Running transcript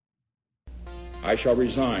I shall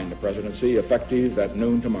resign the presidency effective at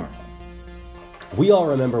noon tomorrow. We all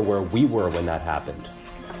remember where we were when that happened.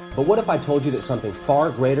 But what if I told you that something far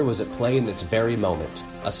greater was at play in this very moment?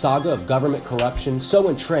 A saga of government corruption so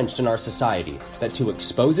entrenched in our society that to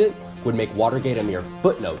expose it would make Watergate a mere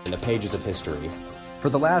footnote in the pages of history. For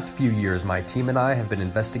the last few years, my team and I have been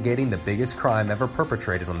investigating the biggest crime ever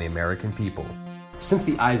perpetrated on the American people. Since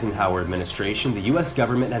the Eisenhower administration, the U.S.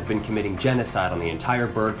 government has been committing genocide on the entire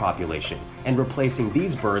bird population and replacing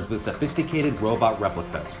these birds with sophisticated robot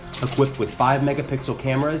replicas, equipped with 5-megapixel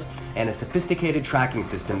cameras and a sophisticated tracking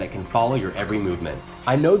system that can follow your every movement.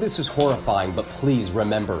 I know this is horrifying, but please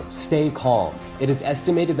remember, stay calm. It is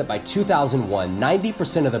estimated that by 2001,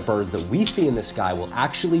 90% of the birds that we see in the sky will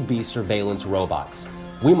actually be surveillance robots.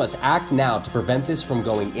 We must act now to prevent this from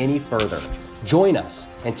going any further. Join us,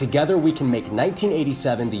 and together we can make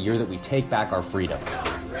 1987 the year that we take back our freedom.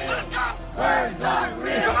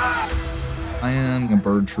 I am a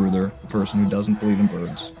bird truther, a person who doesn't believe in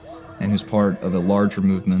birds, and who's part of a larger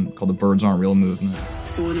movement called the Birds Aren't Real movement.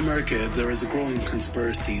 So in America, there is a growing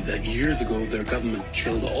conspiracy that years ago their government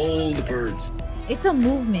killed all the birds. It's a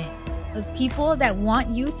movement of people that want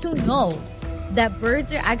you to know that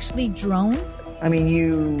birds are actually drones. I mean,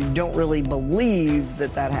 you don't really believe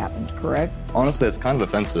that that happened, correct? Honestly, it's kind of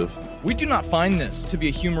offensive. We do not find this to be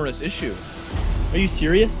a humorous issue. Are you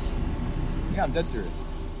serious? Yeah, I'm dead serious.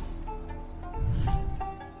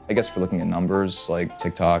 I guess if you're looking at numbers like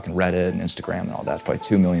TikTok and Reddit and Instagram and all that, probably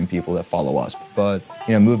 2 million people that follow us. But,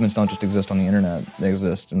 movements don't just exist on the internet. They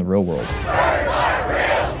exist in the real world. Birds are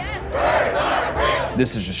real! Birds are real!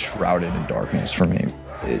 This is just shrouded in darkness for me.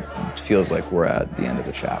 It feels like we're at the end of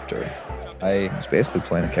a chapter. I was basically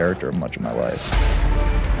playing a character much of my life.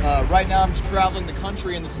 Right now I'm just traveling the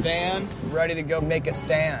country in this van, ready to go make a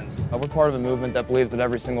stand. We're part of a movement that believes that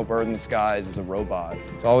every single bird in the skies is a robot.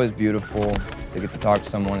 It's always beautiful to get to talk to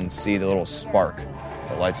someone and see the little spark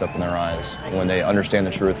that lights up in their eyes when they understand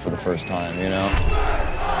the truth for the first time,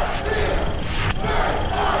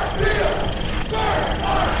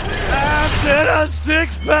 Abs in a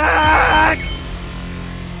six-pack!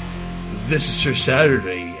 This is Sir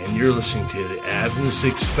Saturday, and you're listening to the Abs in a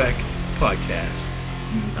Six-Pack podcast.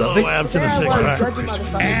 You love it? Abs in a Six-Pack for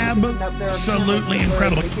Christmas. Absolutely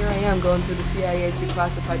incredible. Here I am going through the CIA's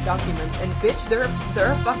declassified documents, and bitch, there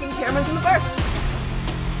are fucking cameras in the bar.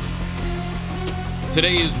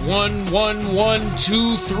 Today is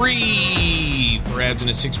 11123 for Abs in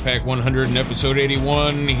a Six-Pack 100 and episode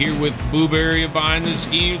 81. Here with Blueberry Behind the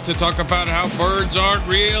Schemes to talk about how birds aren't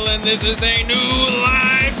real, and this is a new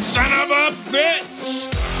live son of a bitch!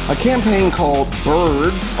 A campaign called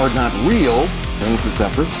Birds Are Not Real brings its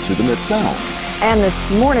efforts to the Mid-South. And this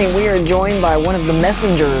morning we are joined by one of the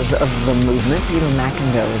messengers of the movement. Peter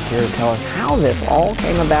McIndoe is here to tell us how this all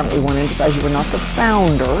came about. We want to emphasize you were not the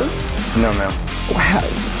founder. No, ma'am.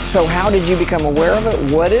 So how did you become aware of it?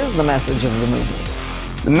 What is the message of the movement?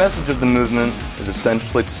 The message of the movement is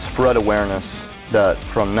essentially to spread awareness that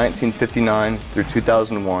from 1959 through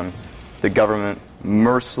 2001, the government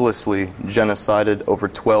mercilessly genocided over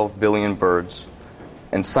 12 billion birds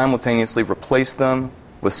and simultaneously replaced them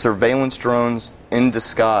with surveillance drones in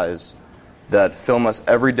disguise that film us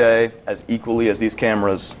every day as equally as these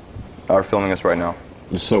cameras are filming us right now.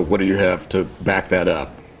 So what do you have to back that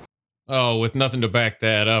up? Oh, with nothing to back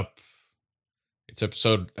that up. It's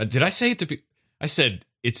episode... did I say it to be... I said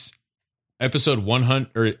it's episode 100...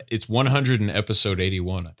 Or it's 100 and episode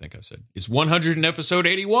 81, I think I said. It's 100 and episode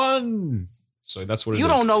 81! So that's what it is. You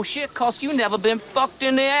don't know shit cause you never been fucked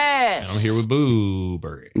in the ass. And I'm here with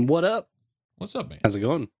Booberry. What up? What's up, man? How's it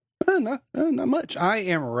going? Not much. I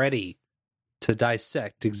am ready to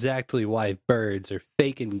dissect exactly why birds are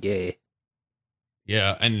fake and gay.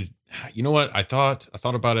 Yeah, and... You know what? I thought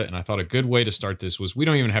about it, and I thought a good way to start this was we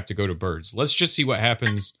don't even have to go to birds. Let's just see what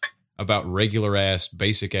happens about regular-ass,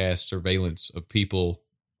 basic-ass surveillance of people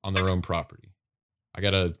on their own property. I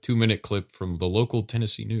got a 2-minute clip from the local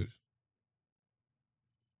Tennessee news.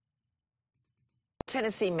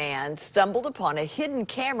 Tennessee man stumbled upon a hidden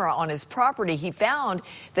camera on his property. He found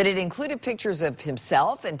that it included pictures of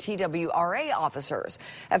himself and TWRA officers.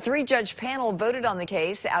 A 3-judge panel voted on the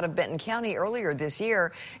case out of Benton County earlier this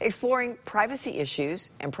year, exploring privacy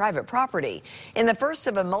issues and private property. In the first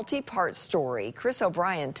of a multi-part story, Chris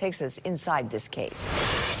O'Brien takes us inside this case.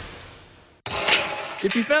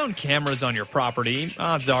 If you found cameras on your property,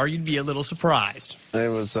 odds are you'd be a little surprised. It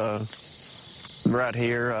was right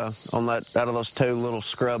here on that, out of those 2 little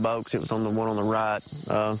scrub oaks. It was on the one on the right,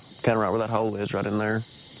 kind of right where that hole is, right in there,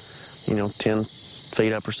 10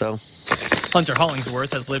 feet up or so. Hunter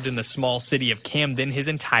Hollingsworth has lived in the small city of Camden his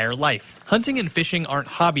entire life. Hunting and fishing aren't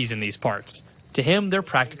hobbies in these parts. To him, they're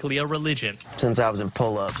practically a religion. Since I was in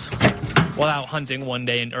pull-ups. While out hunting one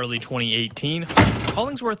day in early 2018,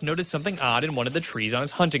 Hollingsworth noticed something odd in one of the trees on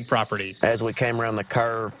his hunting property. As we came around the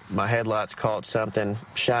curve, my headlights caught something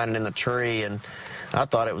shining in the tree, and I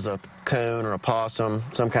thought it was a coon or a possum,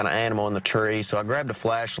 some kind of animal in the tree. So I grabbed a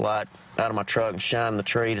flashlight out of my truck and shined the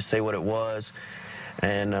tree to see what it was.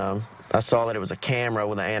 And I saw that it was a camera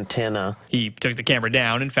with an antenna. He took the camera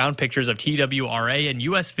down and found pictures of TWRA and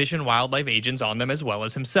U.S. Fish and Wildlife agents on them, as well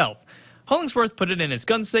as himself. Hollingsworth put it in his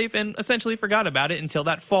gun safe and essentially forgot about it until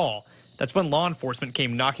that fall. That's when law enforcement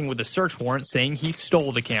came knocking with a search warrant saying he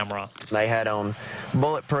stole the camera. They had on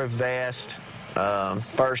bulletproof vest,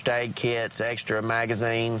 first aid kits, extra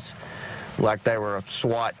magazines, like they were a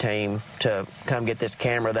SWAT team to come get this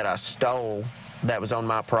camera that I stole that was on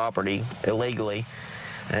my property illegally.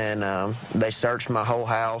 And they searched my whole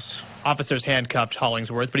house. Officers handcuffed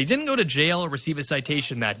Hollingsworth, but he didn't go to jail or receive a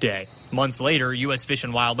citation that day. Months later, U.S. Fish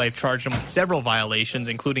and Wildlife charged him with several violations,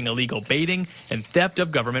 including illegal baiting and theft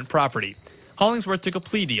of government property. Hollingsworth took a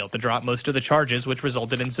plea deal to drop most of the charges, which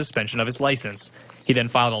resulted in suspension of his license. He then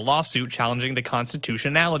filed a lawsuit challenging the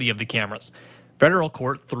constitutionality of the cameras. Federal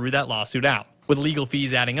court threw that lawsuit out. With legal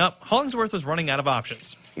fees adding up, Hollingsworth was running out of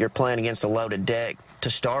options. You're playing against a loaded deck to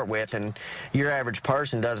start with, and your average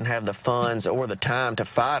person doesn't have the funds or the time to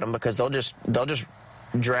fight them because they'll just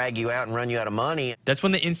drag you out and run you out of money. That's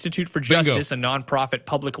when the Institute for Justice, a nonprofit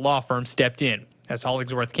public law firm, stepped in. As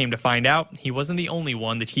Hollingsworth came to find out, he wasn't the only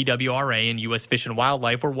one the TWRA and U.S. Fish and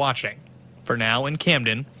Wildlife were watching. For now, in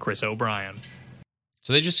Camden, Chris O'Brien.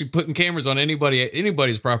 So they just keep putting cameras on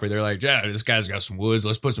anybody's property. They're like, yeah, this guy's got some woods.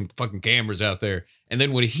 Let's put some fucking cameras out there. And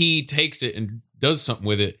then when he takes it and does something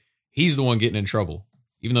with it, he's the one getting in trouble,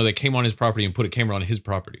 even though they came on his property and put a camera on his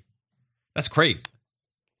property. That's crazy.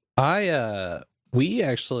 We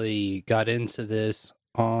actually got into this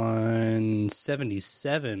on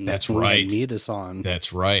 77. That's right. Meet us on.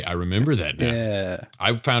 That's right. I remember that now. Yeah.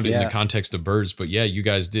 I found it in the context of birds, but yeah, you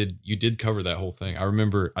did cover that whole thing. I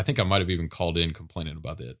remember, I think I might have even called in complaining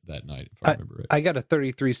about it that night, if I remember right. I got a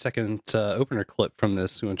 33-second opener clip from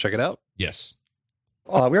this. You want to check it out? Yes.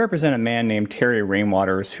 We represent a man named Terry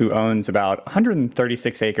Rainwaters who owns about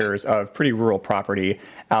 136 acres of pretty rural property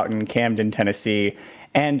out in Camden, Tennessee.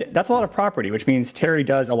 And that's a lot of property, which means Terry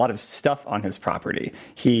does a lot of stuff on his property.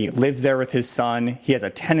 He lives there with his son, he has a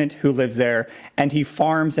tenant who lives there, and he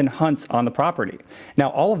farms and hunts on the property. Now,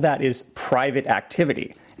 all of that is private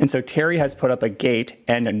activity. And so Terry has put up a gate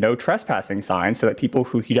and a no trespassing sign so that people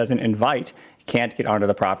who he doesn't invite can't get onto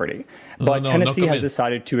the property. But Tennessee has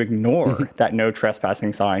decided to ignore that no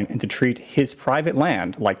trespassing sign and to treat his private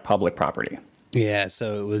land like public property. Yeah,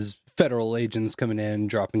 so it was federal agents coming in,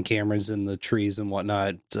 dropping cameras in the trees and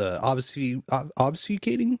whatnot,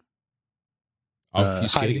 obfuscating?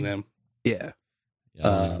 Hiding them. Yeah. I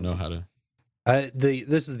don't even know how to.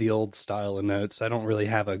 This is the old style of notes. I don't really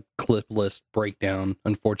have a clip list breakdown,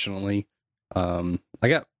 unfortunately. It's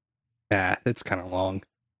kind of long.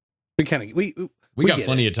 We got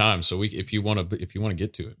plenty of time, so if you want to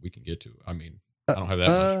get to it, we can get to it. I mean, I don't have that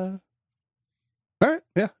much. All right,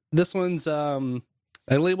 yeah. This one's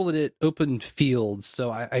I labeled it open fields, so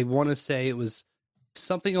I want to say it was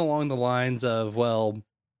something along the lines of,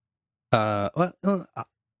 I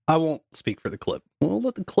won't speak for the clip. We'll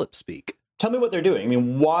let the clip speak. Tell me what they're doing. I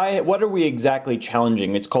mean, what are we exactly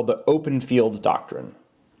challenging? It's called the open fields doctrine.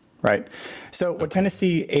 Right. So what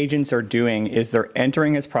Tennessee agents are doing is they're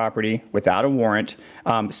entering his property without a warrant,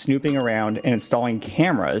 snooping around and installing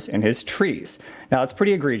cameras in his trees. Now, it's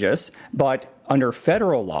pretty egregious, but under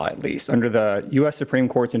federal law, at least, under the U.S. Supreme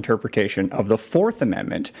Court's interpretation of the Fourth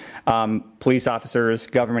Amendment, police officers,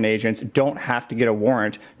 government agents don't have to get a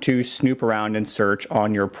warrant to snoop around and search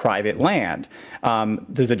on your private land.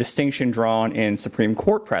 There's a distinction drawn in Supreme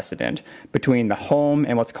Court precedent between the home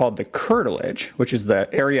and what's called the curtilage, which is the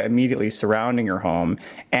area immediately surrounding your home,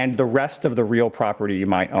 and the rest of the real property you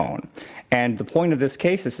might own. And the point of this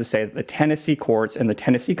case is to say that the Tennessee courts and the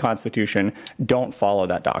Tennessee Constitution don't follow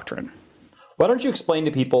that doctrine. Why don't you explain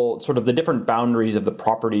to people sort of the different boundaries of the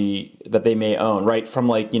property that they may own, right? From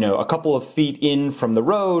a couple of feet in from the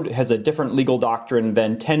road has a different legal doctrine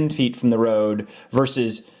than 10 feet from the road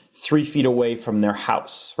versus 3 feet away from their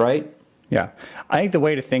house, right? Yeah. I think the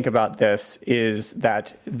way to think about this is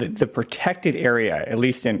that the protected area, at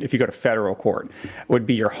least if you go to federal court, would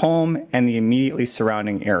be your home and the immediately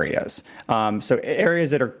surrounding areas. So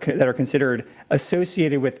areas that are considered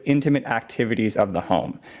associated with intimate activities of the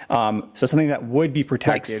home. So something that would be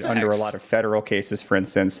protected under a lot of federal cases, for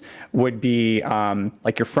instance, would be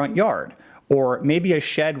like your front yard. Or maybe a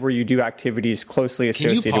shed where you do activities closely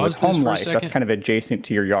associated with home life that's kind of adjacent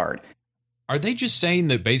to your yard. Are they just saying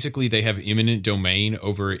that basically they have eminent domain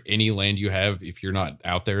over any land you have if you're not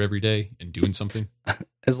out there every day and doing something?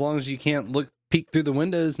 As long as you can't peek through the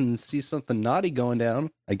windows and see something naughty going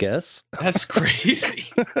down, I guess. That's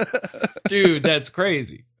crazy. Dude, that's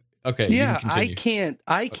crazy. Okay. Yeah,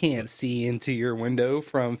 I can't see into your window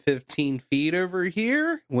from 15 feet over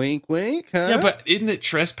here. Wink, wink. Huh? Yeah, but isn't it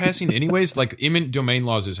trespassing anyways? Like eminent domain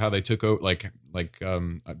laws is how they took out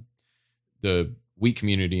the wheat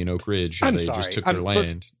community in Oak Ridge. Just took their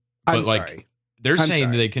land. But sorry. They're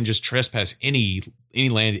saying that they can just trespass any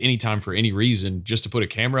land anytime for any reason just to put a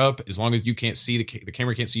camera up as long as you can't see the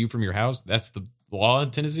camera can't see you from your house. That's the law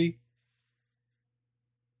in Tennessee.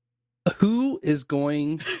 Who is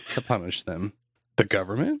going to punish them? The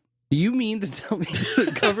government? You mean to tell me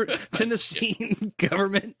the Tennessee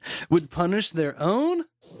government would punish their own?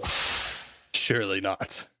 Surely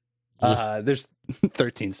not. There's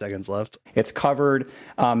 13 seconds left. It's covered,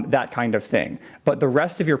 that kind of thing. But the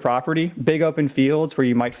rest of your property, big open fields where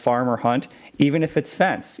you might farm or hunt, even if it's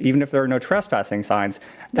fenced, even if there are no trespassing signs,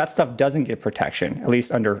 that stuff doesn't get protection, at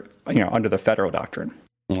least under the federal doctrine.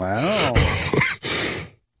 Wow.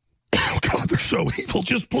 Oh, God, they're so evil.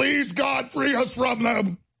 Just please, God, free us from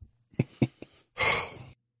them.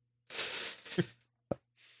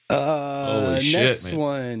 Holy shit, next man.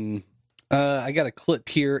 one. I got a clip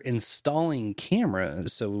here installing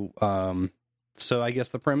cameras. So I guess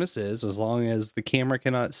the premise is as long as the camera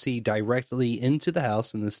cannot see directly into the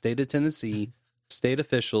house in the state of Tennessee, state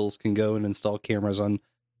officials can go and install cameras on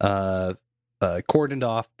cordoned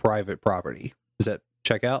off private property. Does that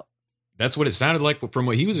check out? That's what it sounded like from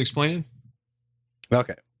what he was explaining.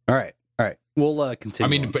 Okay. All right. We'll continue. I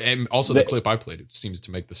mean, and also the clip I played, it seems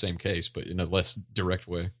to make the same case, but in a less direct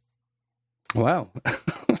way. Wow.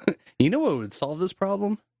 You know what would solve this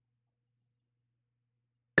problem?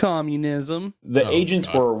 Communism. The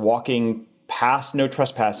agents were walking past no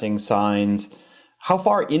trespassing signs. How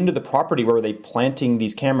far into the property were they planting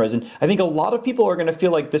these cameras? And I think a lot of people are going to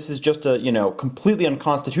feel like this is just completely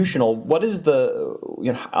unconstitutional. What is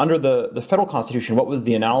under the federal constitution, what was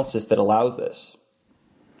the analysis that allows this?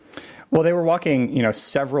 Well, they were walking,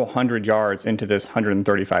 several hundred yards into this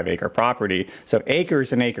 135-acre property. So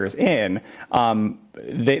acres and acres in,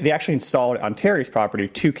 they actually installed on Terry's property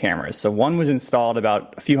 2 cameras. So one was installed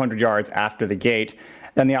about a few hundred yards after the gate.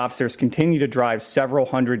 Then the officers continued to drive several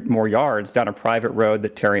hundred more yards down a private road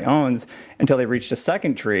that Terry owns until they reached a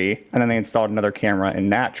second tree, and then they installed another camera in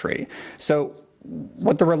that tree. So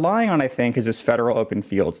what they're relying on, I think, is this federal open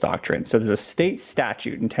fields doctrine. So there's a state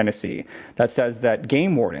statute in Tennessee that says that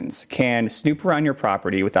game wardens can snoop around your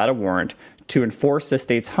property without a warrant to enforce the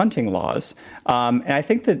state's hunting laws. And I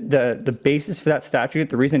think that the basis for that statute,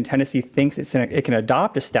 the reason Tennessee thinks it can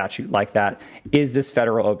adopt a statute like that, is this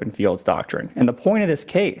federal open fields doctrine. And the point of this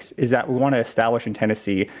case is that we want to establish in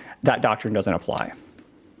Tennessee that doctrine doesn't apply.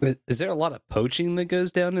 Is there a lot of poaching that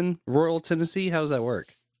goes down in rural Tennessee? How does that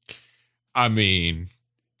work? I mean,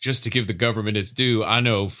 just to give the government its due, I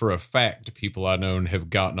know for a fact people I know have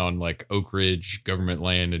gotten on like Oak Ridge government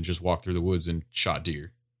land and just walked through the woods and shot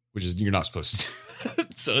deer, which is you're not supposed to.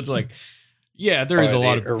 So it's like, yeah, there's a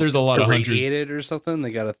lot of hunters or something.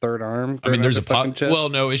 They got a third arm. I mean, there's a pot. Well,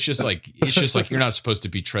 no, it's just like you're not supposed to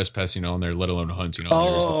be trespassing on there, let alone hunting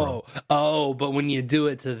on there. But when you do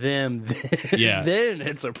it to them, then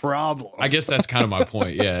it's a problem. I guess that's kind of my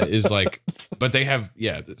point. Yeah, is like, but they have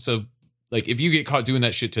so. Like, if you get caught doing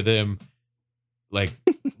that shit to them, like,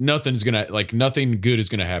 nothing good is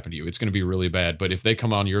gonna happen to you. It's gonna be really bad. But if they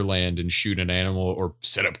come on your land and shoot an animal or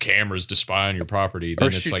set up cameras to spy on your property, then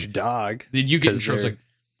or it's shoot like your dog. Then you get in trouble. It's like,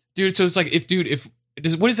 dude. So it's like,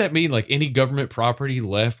 what does that mean? Like, any government property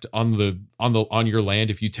left on your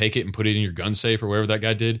land, if you take it and put it in your gun safe or whatever that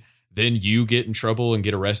guy did, then you get in trouble and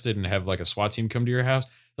get arrested and have like a SWAT team come to your house.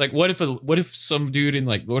 Like, what if some dude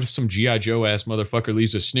what if some G.I. Joe ass motherfucker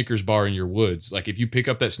leaves a Snickers bar in your woods? Like, if you pick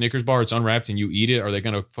up that Snickers bar, it's unwrapped, and you eat it, are they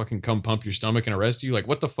gonna fucking come pump your stomach and arrest you? Like,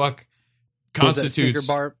 what the fuck constitutes?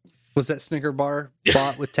 Was that Snicker bar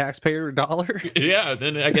bought with taxpayer dollar? Yeah,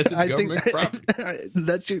 then I guess it's government property.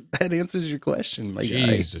 That answers your question, my guy.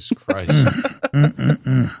 Jesus Christ.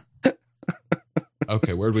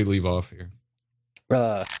 Okay, where'd we leave off here?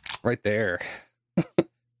 Right there.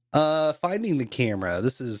 Finding the camera.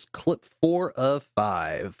 This is clip 4 of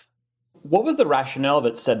 5. What was the rationale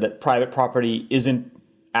that said that private property isn't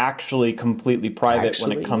actually completely private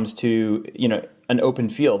when it comes to, an open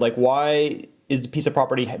field? Like, why is the piece of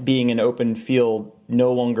property being an open field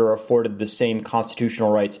no longer afforded the same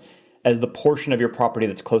constitutional rights as the portion of your property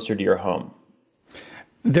that's closer to your home?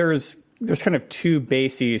 There's kind of 2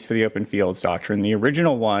 bases for the open fields doctrine. The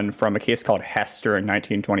original one from a case called Hester in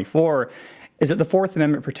 1924 is that the Fourth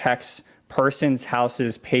Amendment protects persons,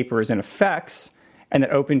 houses, papers, and effects, and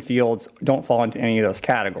that open fields don't fall into any of those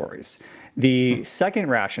categories. The second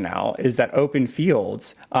rationale is that open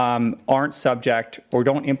fields aren't subject or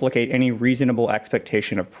don't implicate any reasonable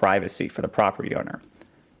expectation of privacy for the property owner.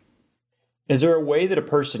 Is there a way that a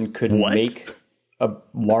person could make a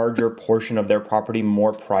larger portion of their property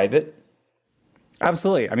more private?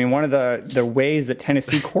 Absolutely. I mean, one of the ways that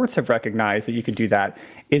Tennessee courts have recognized that you could do that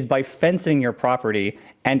is by fencing your property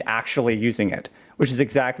and actually using it, which is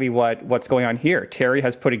exactly what's going on here. Terry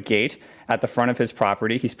has put a gate at the front of his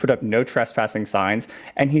property. He's put up no trespassing signs,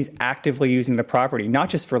 and he's actively using the property, not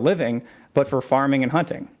just for living, but for farming and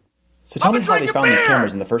hunting. So tell me how they found these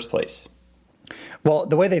cameras in the first place. Well,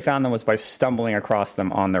 the way they found them was by stumbling across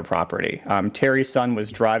them on their property. Terry's son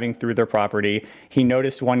was driving through their property. He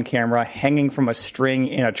noticed one camera hanging from a string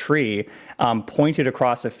in a tree, pointed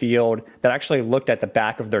across a field that actually looked at the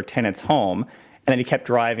back of their tenant's home. And then he kept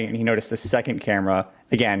driving and he noticed a second camera,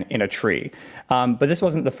 again, in a tree. But this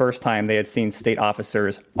wasn't the first time they had seen state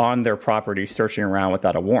officers on their property searching around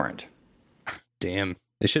without a warrant. Damn.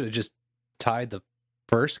 They should have just tied the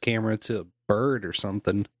first camera to a bird or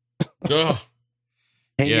something. Ugh.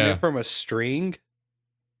 Hanging it from a string?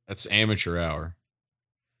 That's amateur hour.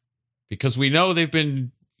 Because we know they've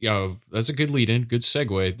been, that's a good lead in, good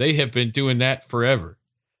segue. They have been doing that forever.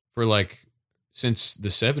 Since the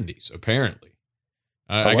 70s, apparently.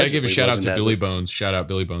 I got to give a shout out to Billy Bones. Shout out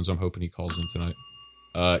Billy Bones. I'm hoping he calls in tonight.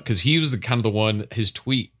 Because he was the one, his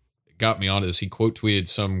tweet got me onto this. He quote tweeted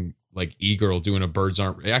some e-girl doing a birds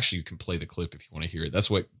aren't. Actually, you can play the clip if you want to hear it.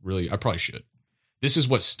 That's what really, I probably should. This is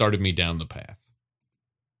what started me down the path.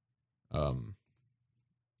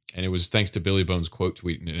 And it was thanks to Billy Bones quote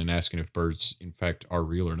tweeting it and asking if birds, in fact, are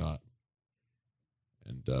real or not.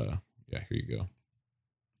 And here you go.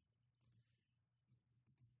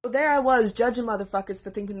 Well, there I was, judging motherfuckers for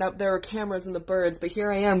thinking that there were cameras in the birds, but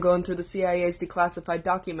here I am going through the CIA's declassified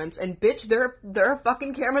documents, and bitch, there are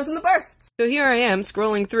fucking cameras in the birds. So here I am,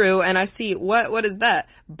 scrolling through, and I see, what is that?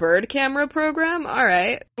 Bird camera program?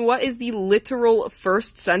 Alright. What is the literal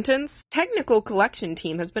first sentence? Technical collection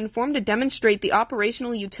team has been formed to demonstrate the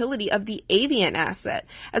operational utility of the avian asset.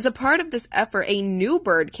 As a part of this effort, a new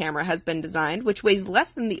bird camera has been designed, which weighs less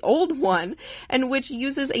than the old one, and which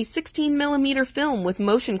uses a 16mm film with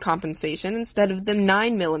motion compensation instead of the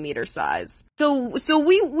 9mm size. So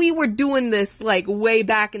we were doing this way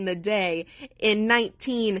back in the day in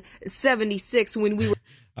 1976 when we were.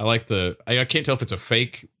 I like I can't tell if it's a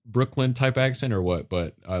fake Brooklyn type accent or what,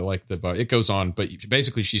 but I like it goes on. But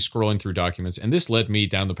basically, she's scrolling through documents, and this led me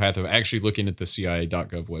down the path of actually looking at the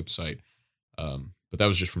CIA.gov website. But that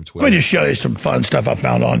was just from Twitter. Let me just show you some fun stuff I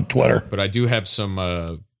found on Twitter. But I do have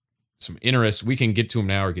some interest. We can get to them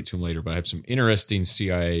now or get to them later. But I have some interesting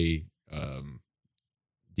CIA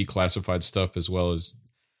declassified stuff, as well as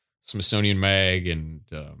Smithsonian Mag and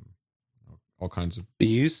all kinds of.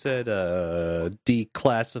 You said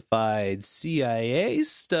declassified CIA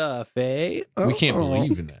stuff, eh? We can't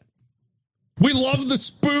believe in that. We love the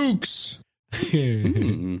spooks. But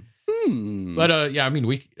I mean,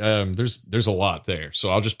 we there's a lot there,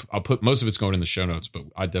 so I'll put most of it's going in the show notes, but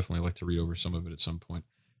I definitely like to read over some of it at some point.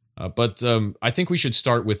 But I think we should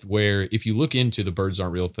start with where, if you look into the birds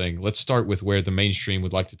aren't real thing, let's start with where the mainstream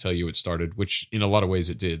would like to tell you it started, which in a lot of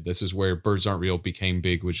ways it did. This is where birds aren't real became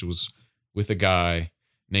big, which was with a guy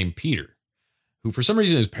named Peter, who for some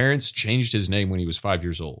reason his parents changed his name when he was 5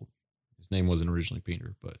 years old. His name wasn't originally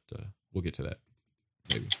Peter, but we'll get to that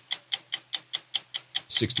maybe.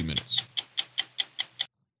 60 minutes.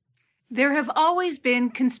 There have always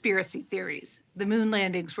been conspiracy theories. The moon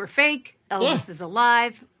landings were fake, Elvis is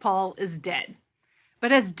alive, Paul is dead.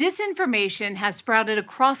 But as disinformation has sprouted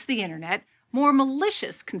across the internet, more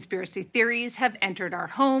malicious conspiracy theories have entered our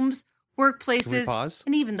homes, workplaces,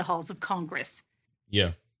 and even the halls of Congress.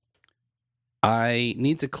 Yeah. I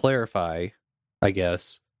need to clarify, I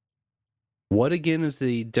guess. What again is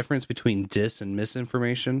the difference between dis and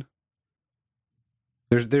misinformation?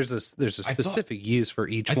 There's a specific use for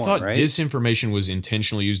each one, right? I thought disinformation was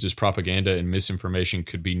intentionally used as propaganda and misinformation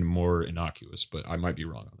could be more innocuous, but I might be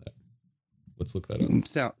wrong on that. Let's look that up.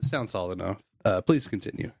 Sounds solid enough. Please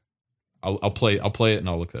continue. I'll play it and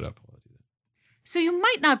I'll look that up. So you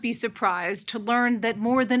might not be surprised to learn that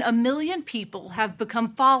more than 1 million people have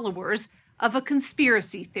become followers of a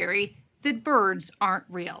conspiracy theory that birds aren't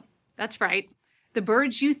real. That's right. The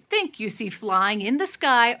birds you think you see flying in the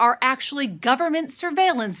sky are actually government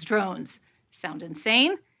surveillance drones. Sound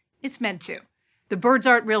insane? It's meant to. The Birds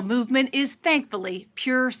Aren't Real movement is thankfully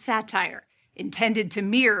pure satire, intended to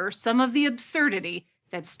mirror some of the absurdity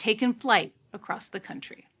that's taken flight across the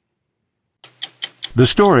country. The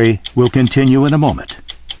story will continue in a moment.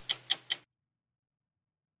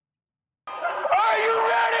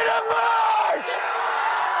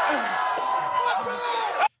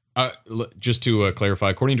 Just to clarify,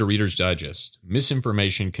 according to Reader's Digest,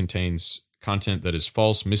 misinformation contains content that is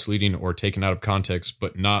false, misleading, or taken out of context,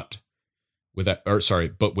 but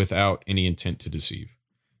without any intent to deceive.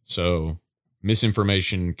 So,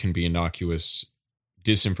 misinformation can be innocuous.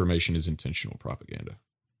 Disinformation is intentional propaganda.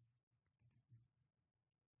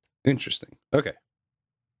 Interesting. Okay.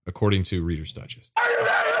 According to Reader's Digest.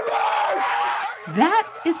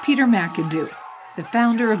 That is Peter McIndoe, the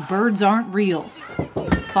founder of Birds Aren't Real,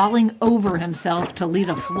 falling over himself to lead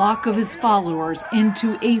a flock of his followers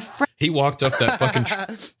into a He walked up that fucking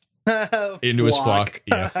into his flock.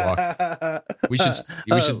 Yeah, flock. We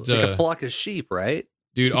should like a flock of sheep, right?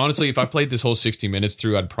 Dude, honestly, if I played this whole 60 minutes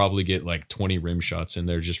through, I'd probably get like 20 rim shots in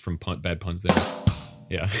there just from bad puns there.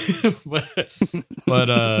 Yeah. but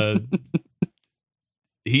I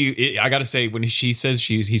gotta say, when she says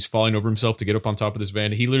he's falling over himself to get up on top of this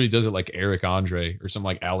van, he literally does it like Eric Andre or something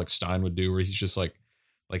like Alex Stein would do, where he's just like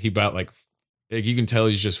he about like you can tell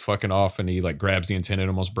he's just fucking off, and he like grabs the antenna and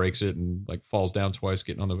almost breaks it and like falls down twice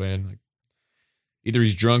getting on the van. Like either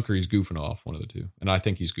he's drunk or he's goofing off, one of the two. And I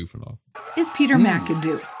think he's goofing off. Is Peter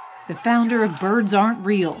McIndoe, the founder of Birds Aren't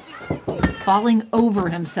Real, falling over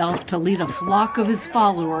himself to lead a flock of his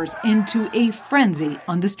followers into a frenzy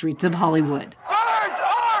on the streets of Hollywood. Birds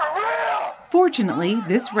aren't real! Fortunately,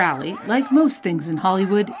 this rally, like most things in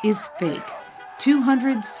Hollywood, is fake.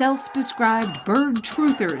 200 self-described bird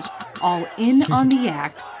truthers, all in on the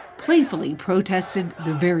act, playfully protested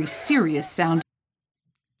the very serious sound.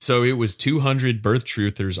 So it was 200 birth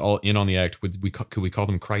truthers all in on the act. Could we call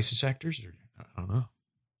them crisis actors? Or, I don't know.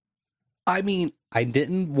 I mean, I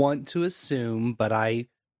didn't want to assume, but I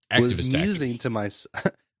was musing to myself.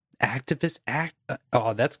 Activist act.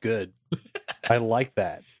 Oh, that's good. I like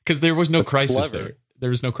that. Because there was no That's crisis clever. there. There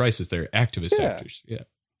was no crisis there. Activist actors. Yeah.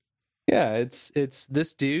 Yeah, it's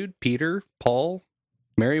this dude, Peter, Paul,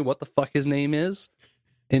 Mary, what the fuck his name is,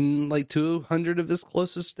 and like 200 of his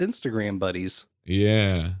closest Instagram buddies.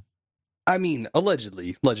 Yeah. I mean,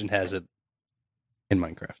 allegedly, legend has it in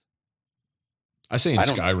Minecraft. I say in I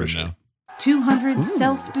don't know for Skyrim sure. now. 200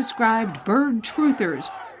 self-described bird truthers,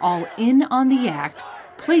 all in on the act,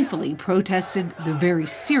 playfully protested the very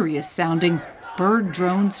serious-sounding bird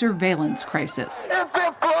drone surveillance crisis. If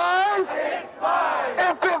it flies, it spies.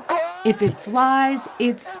 If it flies, If it flies,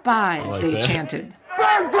 it spies, I like they that. chanted.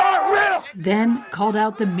 birds aren't real. Then called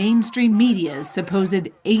out the mainstream media's supposed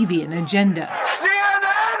avian agenda,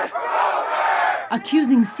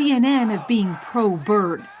 accusing CNN of being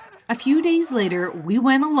pro-bird. A few days later, we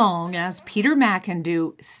went along as Peter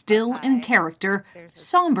McIndoe, still in character,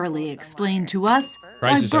 somberly explained to us why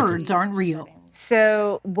Crisis actor. birds aren't real.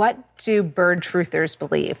 So, what do bird truthers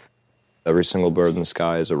believe? Every single bird in the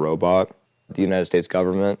sky is a robot. The United States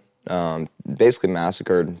government basically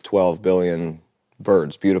massacred 12 billion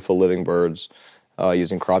birds, beautiful living birds,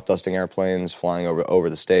 using crop dusting airplanes flying over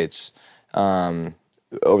the states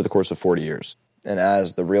over the course of 40 years. And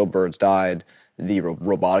as the real birds died, the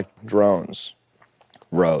robotic drones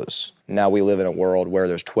rose. Now we live in a world where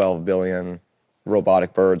there's 12 billion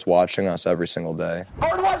robotic birds watching us every single day.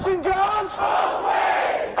 Bird watching goes.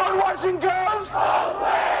 Bird watching goes.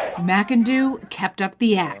 McIndoe kept up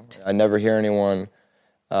the act. I never hear anyone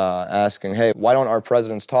asking, hey, why don't our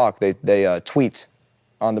presidents talk? They tweet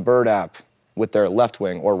on the Bird app with their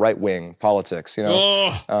left-wing or right-wing politics, you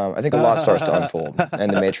know? I think a lot starts to unfold,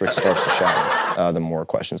 and the matrix starts to shatter the more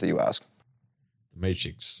questions that you ask. The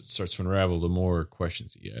Matrix starts to unravel the more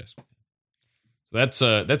questions that you ask.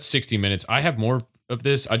 So that's 60 minutes. I have more of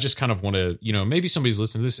this. I just kind of want to, maybe somebody's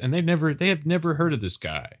listening to this and they have never heard of this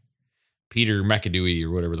guy, Peter McIndoe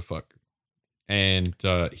or whatever the fuck. And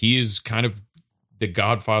he is kind of the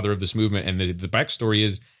godfather of this movement. And the backstory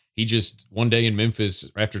is he just one day in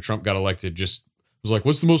Memphis after Trump got elected just was like,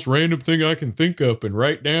 what's the most random thing I can think of and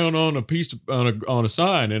write down on a piece on a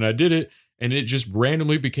sign, and I did it. And it just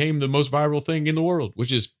randomly became the most viral thing in the world,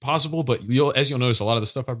 which is possible. But as you'll notice, a lot of the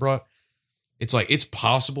stuff I brought, it's like, it's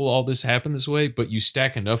possible all this happened this way, but you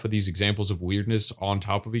stack enough of these examples of weirdness on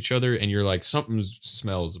top of each other, and you're like, something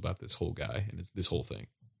smells about this whole guy and it's this whole thing.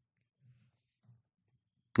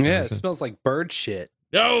 Yeah, it smells like bird shit.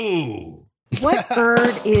 No! What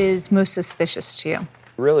bird is most suspicious to you?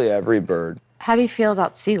 Really, every bird. How do you feel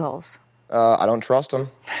about seagulls? I don't trust them.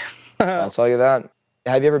 I'll tell you that.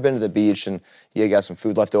 Have you ever been to the beach and you got some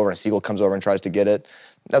food left over and a seagull comes over and tries to get it?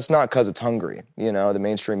 That's not because it's hungry. You know, the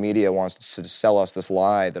mainstream media wants to sell us this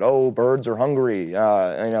lie that, oh, birds are hungry. You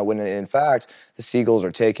know, when in fact, the seagulls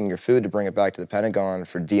are taking your food to bring it back to the Pentagon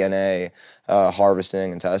for DNA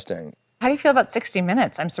harvesting and testing. How do you feel about 60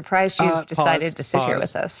 Minutes? I'm surprised you've decided to sit here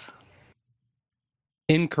with us.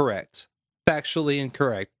 Incorrect. Factually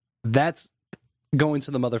incorrect. That's going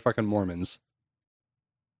to the motherfucking Mormons.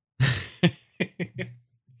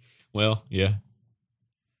 Well, yeah.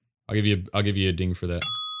 I'll give you a ding for that.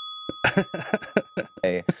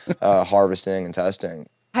 Harvesting and testing.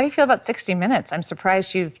 How do you feel about 60 Minutes? I'm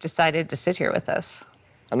surprised you've decided to sit here with us.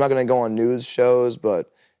 I'm not going to go on news shows,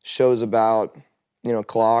 but shows about, you know,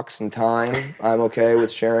 clocks and time, I'm okay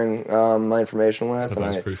with sharing my information with. And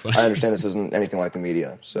I understand this isn't anything like the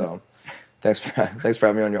media, so thanks for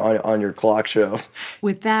having me on your clock show.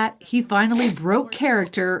 With that, he finally broke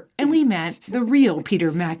character, and we met the real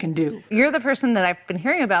Peter McIndoe. You're the person that I've been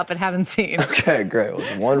hearing about but haven't seen. Okay, great. Well,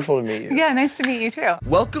 it's wonderful to meet you. Yeah, nice to meet you too.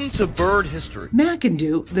 Welcome to Bird History.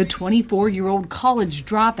 McIndoe, the 24-year-old college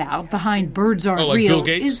dropout behind Birds Aren't like Real, Bill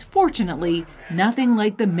Gates? is fortunately nothing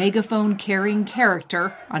like the megaphone-carrying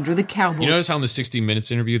character under the cowboy. You notice how in the 60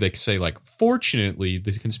 Minutes interview they say, like, fortunately,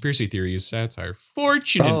 the conspiracy theory is satire.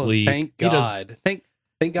 Fortunately. Oh, thank God. Thank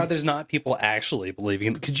God there's not people actually believing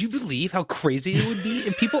in it. Could you believe how crazy it would be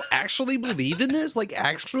if people actually believed in this? Like,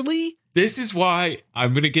 actually? This is why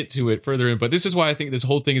I'm going to get to it further in, but this is why I think this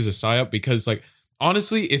whole thing is a psyop, because, like,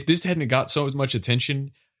 honestly, if this hadn't got so much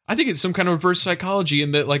attention, I think it's some kind of reverse psychology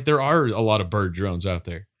in that, like, there are a lot of bird drones out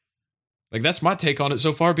there. Like, that's my take on it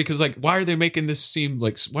so far, because, like, why are they making this seem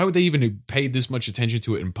like, why would they even have paid this much attention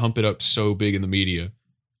to it and pump it up so big in the media?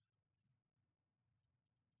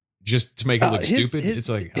 Just to make it look stupid? It's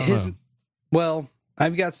like, I don't know. Well,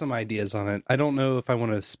 I've got some ideas on it. I don't know if I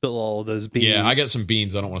want to spill all of those beans. Yeah, I got some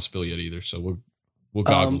beans I don't want to spill yet either, so we'll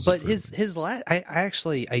goggles. But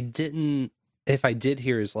I didn't, if I did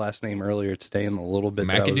hear his last name earlier today in a little bit,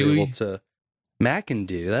 that I was able to,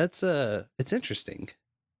 McIndoe, that's, it's interesting.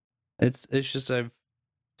 It's an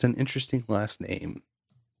interesting last name.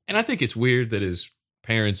 And I think it's weird that his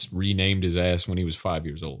parents renamed his ass when he was 5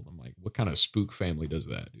 years old. I'm like, what kind of spook family does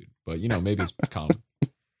that, dude? But, you know, maybe it's common.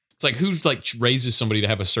 It's like, who like raises somebody to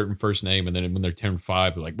have a certain first name, and then when they're 10 or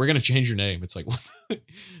 5, they're like, we're going to change your name. It's like, what? It'd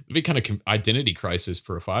be kind of identity crisis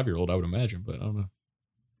for a 5-year-old, I would imagine, but I don't know.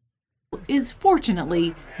 Is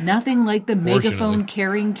fortunately nothing like the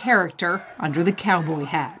megaphone-carrying character under the cowboy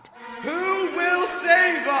hat. Who will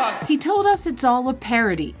save us? He told us it's all a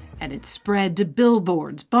parody, and it spread to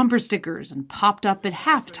billboards, bumper stickers, and popped up at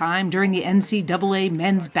halftime during the NCAA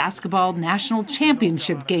Men's Basketball National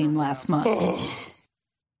Championship game last month.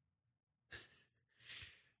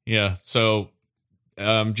 Yeah, so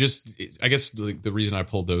just, I guess the reason I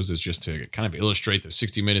pulled those is just to kind of illustrate that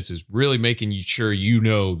 60 Minutes is really making you sure you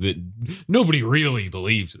know that nobody really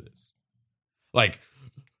believes this. Like,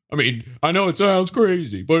 I mean, I know it sounds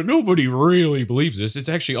crazy, but nobody really believes this. It's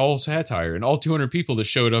actually all satire, and all 200 people that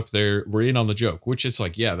showed up there were in on the joke, which it's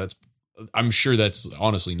like, yeah, I'm sure that's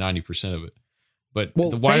honestly 90% of it. But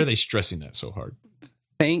why are they stressing that so hard?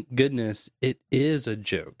 Thank goodness it is a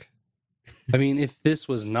joke. I mean, if this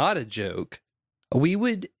was not a joke,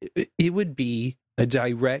 it would be a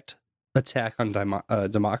direct attack on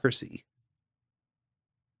democracy.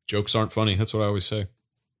 Jokes aren't funny. That's what I always say.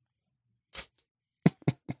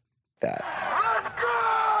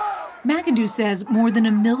 McIndoe says more than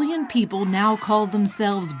 1 million people now call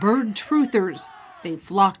themselves bird truthers. They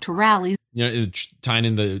flock to rallies. You know, tying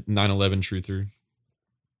in the 9/11 truther,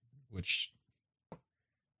 which,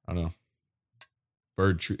 I don't know.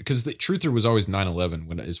 Because the truther was always 9/11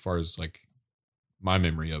 when, as far as like my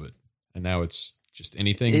memory of it, and now it's just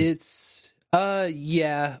anything. It's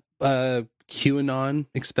QAnon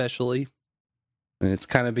especially, and it's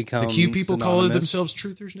kind of become the Q people synonymous. call themselves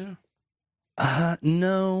truthers now.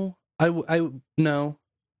 No, I no,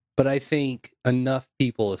 but I think enough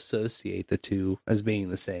people associate the two as being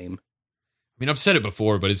the same. I mean, I've said it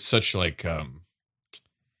before, but it's such like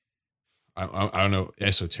I don't know,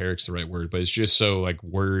 esoteric's the right word, but it's just so like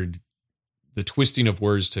the twisting of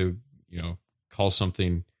words to, you know, call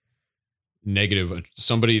something negative,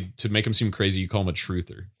 somebody to make them seem crazy, you call them a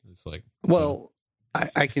truther. It's like, well,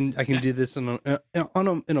 I can do this in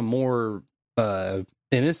a more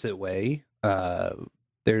innocent way.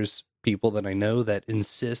 There's people that I know that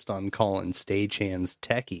insist on calling stagehands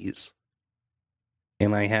techies,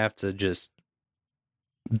 and I have to just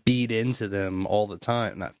beat into them all the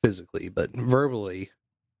time, not physically, but verbally.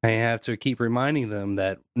 I have to keep reminding them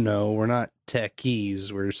that no, we're not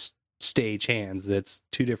techies, we're stagehands. That's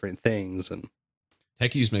two different things. And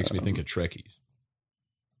Techies makes me think of Trekkies.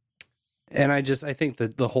 And I think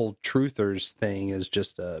that the whole truthers thing is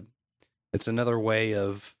just it's another way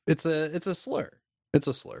of it's a slur. It's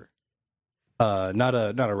a slur. Not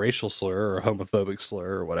a racial slur or a homophobic slur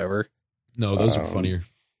or whatever. No, those are funnier.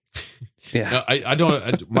 Yeah. No, I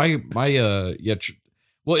don't.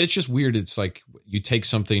 Well, it's just weird. It's like you take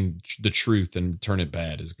something, the truth, and turn it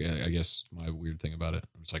bad. Is I guess my weird thing about it.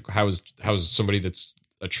 It's like how is somebody that's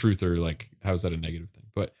a truther, like how is that a negative thing?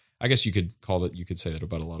 But I guess you could say that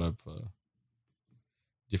about a lot of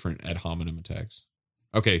different ad hominem attacks.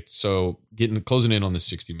 Okay, so closing in on the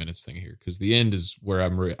 60 minutes thing here, because the end is where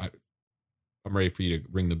I'm ready for you to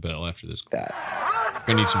ring the bell after this.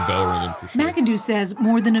 I need some bell ringing for sure. McIndoe says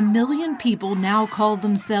more than 1 million people now call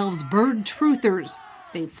themselves bird truthers.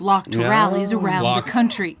 They flock to rallies around the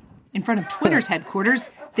country. In front of Twitter's headquarters,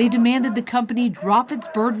 they demanded the company drop its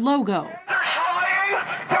bird logo. They're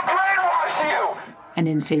trying to brainwash you! And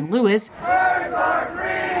in St. Louis, Birds aren't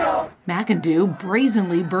real! McIndoe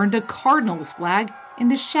brazenly burned a Cardinals flag in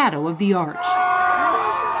the shadow of the arch.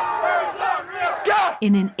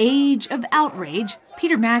 In an age of outrage,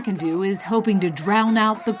 Peter McIndoe is hoping to drown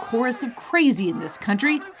out the chorus of crazy in this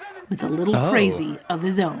country with a little crazy of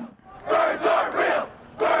his own. Birds aren't real!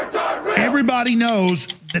 Birds aren't real! Everybody knows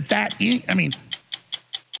that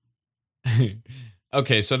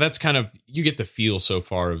Okay, so that's kind of, you get the feel so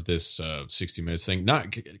far of this 60 minutes thing.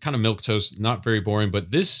 Not kind of milquetoast, not very boring, but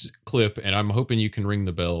this clip, and I'm hoping you can ring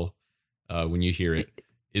the bell when you hear it,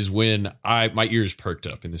 is when my ears perked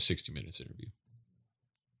up in the 60 minutes interview.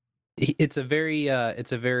 It's a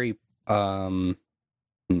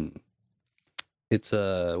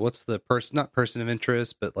what's the person, not person of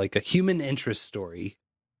interest, but like a human interest story.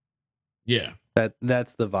 Yeah.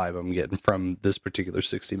 That's the vibe I'm getting from this particular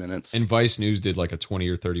 60 minutes. And Vice News did like a 20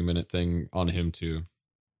 or 30 minute thing on him too.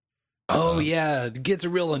 Oh yeah, gets a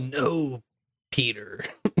real no, Peter.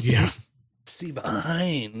 Yeah. See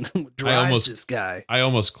behind what drives this guy. I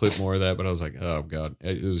almost clipped more of that, but I was like, oh god,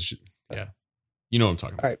 it was yeah. You know what I'm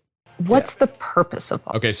talking about. All right. What's the purpose of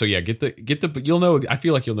all? Okay, so yeah, get the you'll know. I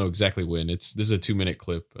feel like you'll know exactly when. This is a 2-minute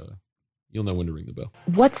clip. You'll know when to ring the bell.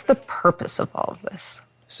 What's the purpose of all of this?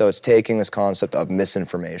 So it's taking this concept of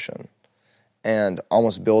misinformation and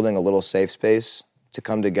almost building a little safe space to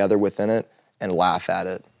come together within it and laugh at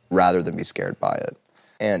it rather than be scared by it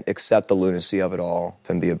and accept the lunacy of it all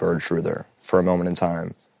and be a bird truther for a moment in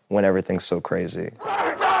time when everything's so crazy.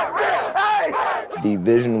 The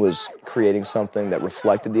vision was creating something that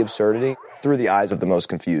reflected the absurdity through the eyes of the most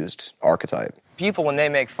confused archetype. People, when they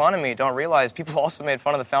make fun of me, don't realize people also made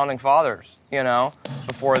fun of the founding fathers,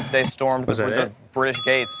 before they stormed the British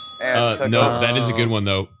gates and took no, over. That is a good one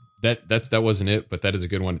though. That wasn't it, but that is a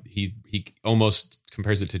good one. He almost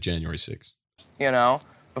compares it to January 6th.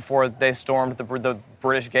 Before they stormed the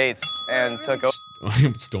British gates and took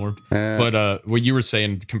over. Stormed. But what you were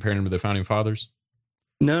saying, comparing him to the founding fathers?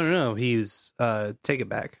 No. He's take it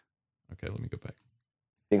back. Okay, let me go back.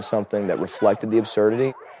 Something that reflected the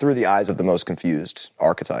absurdity through the eyes of the most confused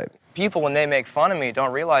archetype. People, when they make fun of me,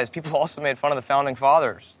 don't realize people also made fun of the founding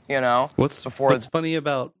fathers, What's funny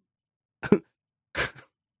about...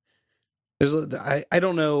 I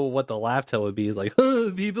don't know what the laugh tell would be. It's like,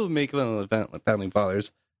 people make fun of the founding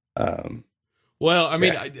fathers. Well, I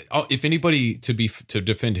mean, if anybody, to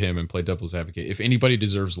defend him and play devil's advocate, if anybody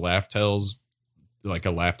deserves laugh tells, like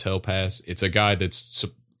a laugh tell pass, it's a guy that's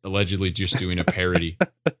allegedly just doing a parody.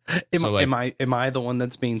 Am I the one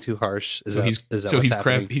that's being too harsh?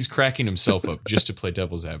 He's cracking himself up just to play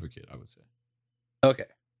devil's advocate, I would say. Okay,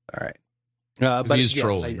 all right. But he is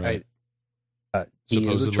trolling, right? He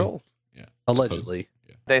is a troll. Yeah, allegedly.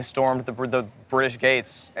 Yeah. They stormed the British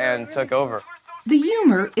gates and took over. The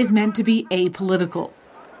humor is meant to be apolitical.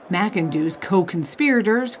 McIndoe's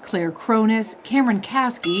co-conspirators, Claire Cronus, Cameron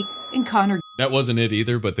Kasky, and Connor... That wasn't it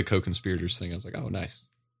either, but the co-conspirators thing, I was like, oh, nice.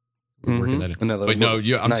 We're working that in. But no,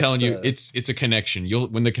 I'm telling you, it's a connection.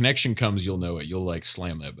 When the connection comes, you'll know it. You'll like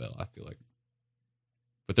slam that bell, I feel like.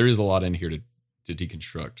 But there is a lot in here to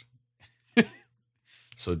deconstruct.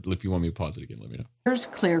 So if you want me to pause it again, let me know. There's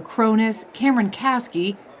Claire Cronus, Cameron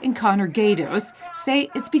Kasky, and Connor Gatos say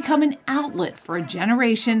it's become an outlet for a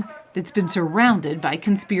generation that's been surrounded by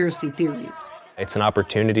conspiracy theories. It's an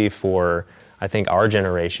opportunity for, I think, our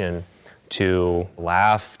generation to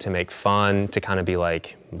laugh, to make fun, to kind of be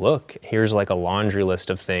like, look, here's like a laundry list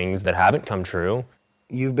of things that haven't come true.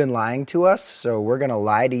 You've been lying to us, so we're going to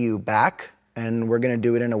lie to you back, and we're going to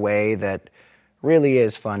do it in a way that really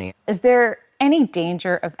is funny. Is there any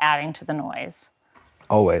danger of adding to the noise?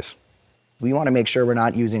 Always. We want to make sure we're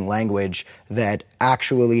not using language that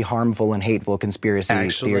actually harmful and hateful conspiracy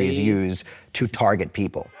theories use to target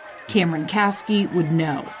people. Cameron Kasky would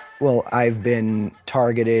know. Well, I've been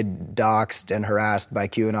targeted, doxxed, and harassed by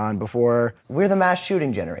QAnon before. We're the mass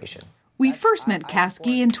shooting generation. We first met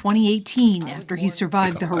Kasky in 2018 after he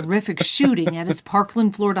survived the horrific shooting at his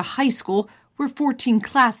Parkland, Florida high school, where 14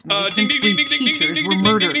 classmates and 3 teachers were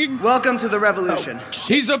murdered. Welcome to the revolution.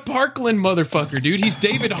 He's a Parkland motherfucker, dude. He's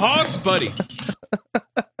David Hogg's buddy.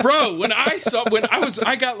 Bro,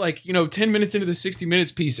 I got like, 10 minutes into the 60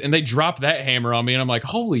 Minutes piece and they dropped that hammer on me and I'm like,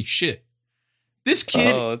 holy shit. This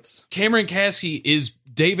kid, Cameron Kasky, is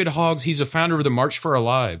David Hogg's. He's a founder of the March for Our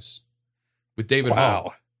Lives with David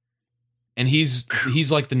Hogg. And he's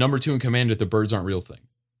like the number 2 in command at the Birds Aren't Real thing.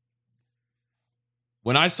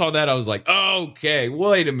 When I saw that, I was like, okay,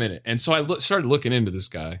 wait a minute. And so I started looking into this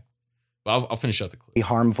guy. But I'll finish out the clip.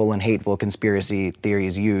 Harmful and hateful conspiracy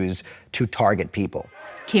theories use to target people.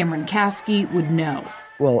 Cameron Kasky would know.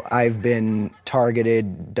 Well, I've been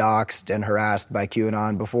targeted, doxxed, and harassed by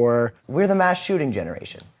QAnon before. We're the mass shooting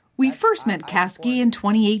generation. We first met Kasky in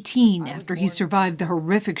 2018 after he survived the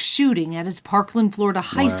horrific shooting at his Parkland, Florida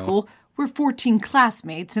high school, where 14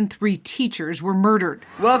 classmates and 3 teachers were murdered.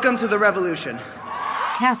 Welcome to the revolution.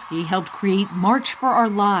 Kasky helped create March for Our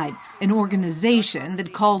Lives, an organization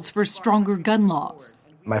that calls for stronger gun laws.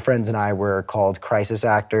 My friends and I were called crisis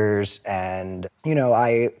actors, and,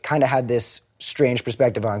 I kind of had this strange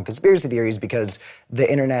perspective on conspiracy theories because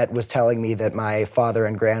the internet was telling me that my father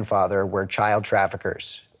and grandfather were child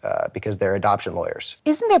traffickers because they're adoption lawyers.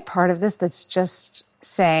 Isn't there part of this that's just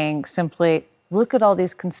saying simply, look at all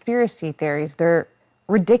these conspiracy theories, they're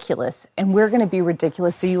ridiculous, and we're going to be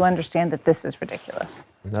ridiculous so you understand that this is ridiculous?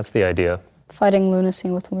 That's the idea. Fighting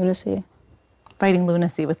lunacy with lunacy. Fighting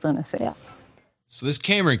lunacy with lunacy. Yeah. So this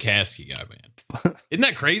Cameron Kasky guy, man. Isn't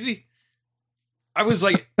that crazy? I was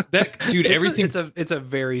like, that dude, everything. It's a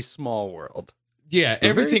very small world. Yeah,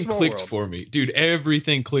 everything clicked for me. Dude,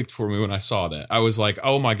 everything clicked for me when I saw that. I was like,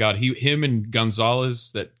 oh my God, him and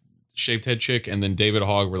Gonzalez, that shaved head chick, and then David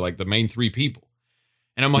Hogg were like the main 3 people.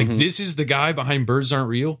 And I'm like, this is the guy behind Birds Aren't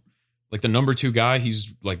Real? Like the number 2 guy,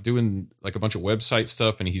 he's like doing like a bunch of website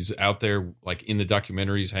stuff, and he's out there like in the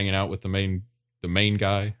documentaries hanging out with the main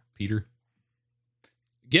guy, Peter.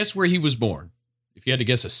 Guess where he was born? If you had to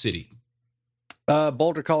guess a city.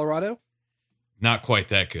 Boulder, Colorado? Not quite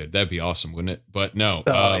that good. That'd be awesome, wouldn't it? But no.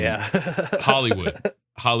 Yeah. Hollywood,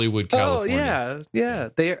 California. Oh, yeah.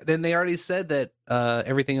 They already said that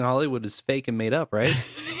everything in Hollywood is fake and made up, right?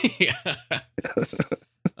 Yeah.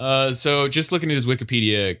 So just looking at his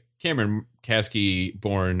Wikipedia, Cameron Kasky,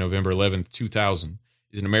 born November 11th, 2000,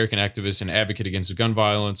 is an American activist and advocate against gun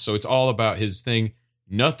violence. So it's all about his thing.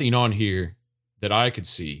 Nothing on here that I could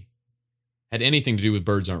see had anything to do with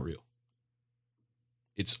Birds Aren't Real.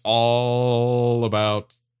 It's all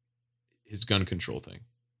about his gun control thing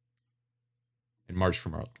and March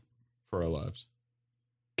for Our Lives.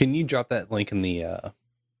 Can you drop that link in the?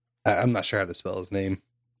 I'm not sure how to spell his name.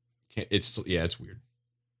 It's weird.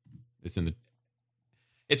 It's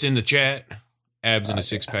in the chat. Abs in a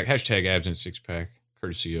 6-pack. Hashtag abs in a 6-pack.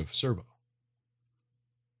 Courtesy of Servo.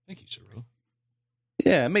 Thank you, Servo.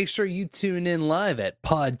 Yeah, make sure you tune in live at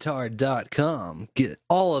podtard.com. Get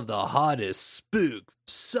all of the hottest spook,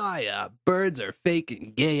 psyop, birds are fake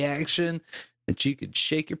and gay action that you could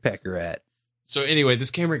shake your pecker at. So anyway, this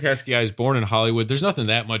Cameron Kasky guy is born in Hollywood. There's nothing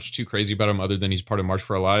that much too crazy about him other than he's part of March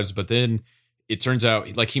for Our Lives. But then it turns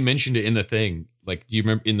out, like he mentioned it in the thing, like do you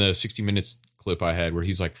remember in the 60 Minutes clip I had where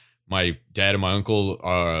he's like, my dad and my uncle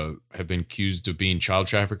have been accused of being child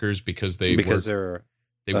traffickers because they're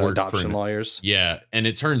adoption lawyers. Yeah, and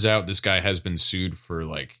it turns out this guy has been sued for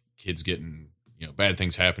like kids getting bad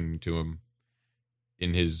things happening to him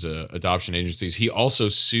in his adoption agencies. He also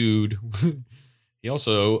sued. He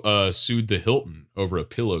also sued the Hilton over a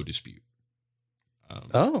pillow dispute.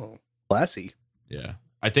 Classy. Yeah,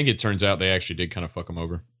 I think it turns out they actually did kind of fuck him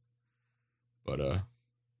over, but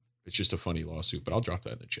it's just a funny lawsuit. But I'll drop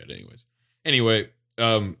that in the chat anyways. Anyway,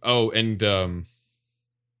 well.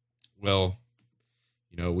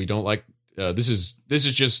 We don't like this is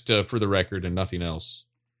just for the record and nothing else.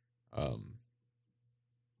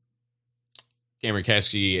 Cameron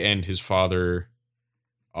Kasky and his father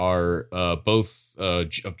are both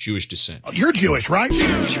of Jewish descent. Oh, you're Jewish, right?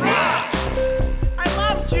 Jewish rock! I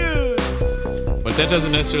love Jews! But that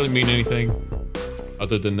doesn't necessarily mean anything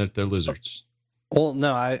other than that they're lizards. Well,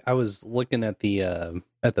 no, I was looking at the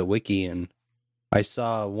wiki and I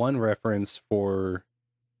saw one reference for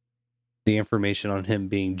the information on him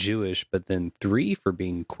being Jewish, but then 3 for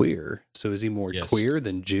being queer. So is he more queer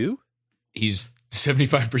than Jew? he's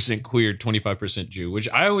 75% queer, 25% Jew, which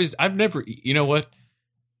I've never, you know what?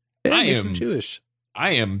 Yeah, I makes am him Jewish.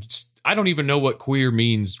 I don't even know what queer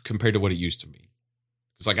means compared to what it used to mean.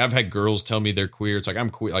 It's like I've had girls tell me they're queer. It's like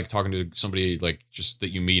I'm queer, like talking to somebody like just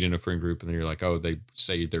that you meet in a friend group, and then you're like, oh, they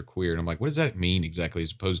say they're queer, and I'm like, what does that mean exactly,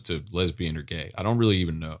 as opposed to lesbian or gay? I don't really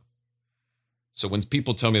even know. So when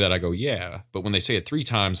people tell me that, I go, yeah. But when they say it 3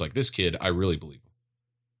 times, like this kid, I really believe them.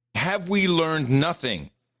 Have we learned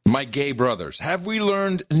nothing, my gay brothers? Have we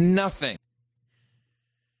learned nothing?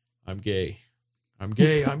 I'm gay. I'm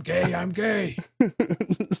gay. I'm gay. I'm gay.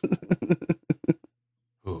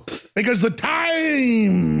 Because the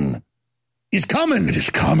time is coming. It is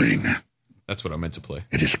coming. That's what I meant to play.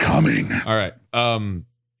 It is coming. All right. All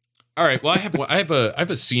right. Well, I have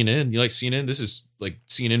a CNN. You like CNN? This is like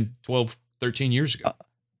CNN 12, 13 years ago.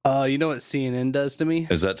 You know what CNN does to me?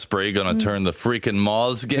 Is that spray gonna turn the freaking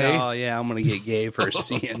malls gay? Oh yeah, I'm gonna get gay for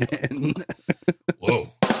CNN. Whoa.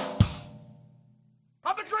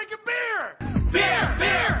 I've been drinking beer. Beer.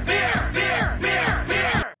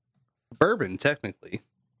 Bourbon, technically.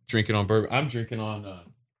 Drinking on bourbon. I'm drinking on.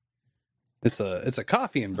 It's a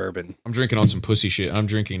coffee and bourbon. I'm drinking on some pussy shit. I'm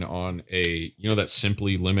drinking on that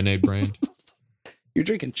Simply Lemonade brand. You're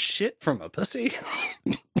drinking shit from a pussy?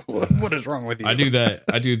 What is wrong with you? I do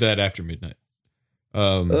that after midnight.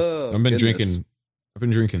 I've been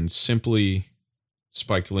drinking Simply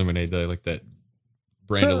Spiked Lemonade. I like that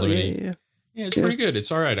brand of lemonade. Yeah, it's pretty good.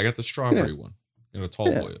 It's all right. I got the strawberry one in a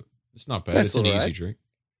tall boy. It's not bad. It's an easy drink.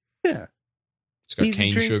 Yeah. It's got easy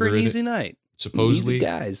cane drink sugar for an in easy it. night. Supposedly. Easy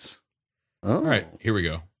guys. Oh. All right, here we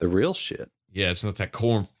go. The real shit. Yeah, it's not that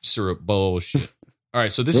corn syrup bullshit. All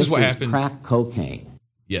right, so this is what happened. Crack cocaine.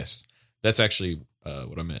 Yes, that's actually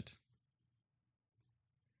what I meant.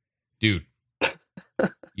 Dude,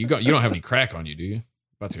 you don't have any crack on you, do you?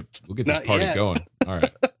 We'll get this party going. All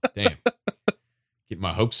right, damn. Get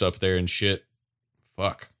my hopes up there and shit.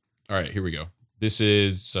 Fuck. All right, here we go. This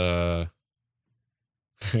is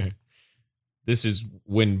this is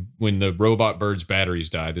when the robot bird's batteries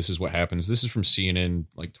die. This is what happens. This is from CNN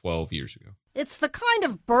like 12 years ago. It's the kind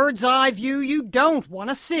of bird's eye view you don't want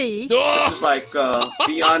to see. This is like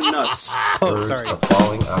beyond nuts. Birds are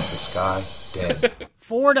falling out the sky dead.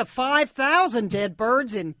 4,000 to 5,000 dead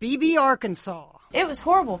birds in BB, Arkansas. It was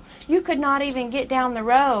horrible. You could not even get down the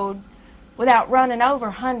road without running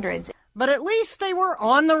over hundreds. But at least they were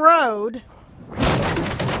on the road.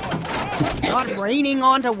 Not raining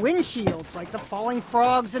onto windshields like the falling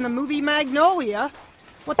frogs in the movie Magnolia.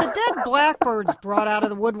 What the dead blackbirds brought out of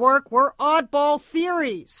the woodwork were oddball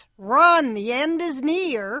theories. Run, the end is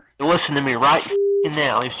near. Listen to me right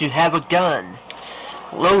now. If you have a gun,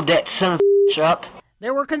 load that son of a up.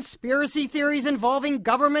 There were conspiracy theories involving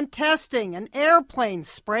government testing and airplanes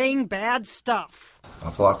spraying bad stuff.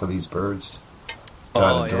 A flock of these birds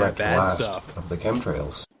got a direct blast of the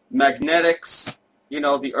chemtrails. Magnetics,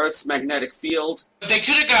 the Earth's magnetic field. They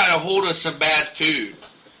could have got a hold of some bad food.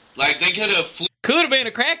 Like, they could have been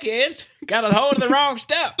a crackhead. Got a hold of the wrong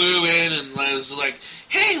stuff. Flew in and was like,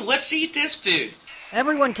 hey, let's eat this food.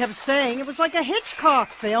 Everyone kept saying it was like a Hitchcock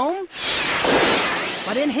film.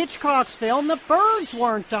 But in Hitchcock's film, the birds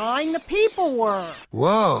weren't dying, the people were.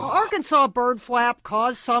 Whoa. The Arkansas bird flap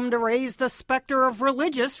caused some to raise the specter of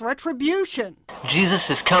religious retribution. Jesus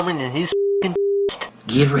is coming and he's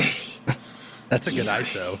Get ready. That's a good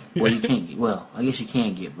ISO. Well, I guess you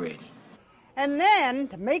can get ready. And then,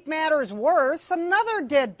 to make matters worse, another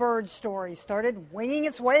dead bird story started winging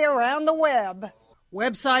its way around the web.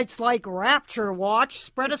 Websites like Rapture Watch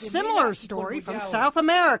spread a similar story from South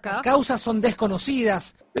America. Las causas son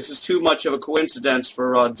desconocidas. This is too much of a coincidence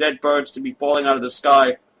for dead birds to be falling out of the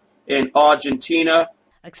sky in Argentina.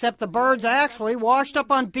 Except the birds actually washed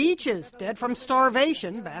up on beaches, dead from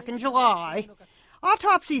starvation, back in July.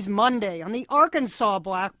 Autopsies Monday on the Arkansas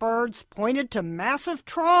blackbirds pointed to massive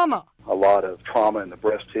trauma. A lot of trauma in the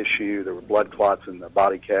breast tissue. There were blood clots in the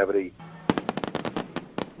body cavity.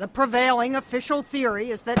 The prevailing official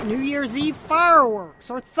theory is that New Year's Eve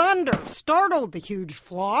fireworks or thunder startled the huge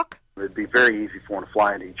flock. It'd be very easy for them to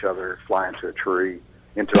fly into each other, fly into a tree,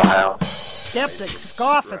 into a house. Skeptics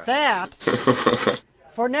scoff at that.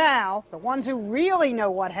 For now, the ones who really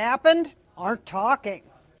know what happened aren't talking.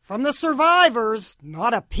 From the survivors,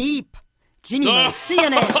 not a peep. Ginny Mo,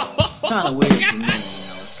 CNN. It's kind of weird to me,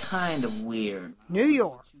 It's kind of weird. New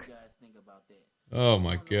York. Oh,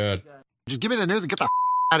 my God. Just give me the news and get the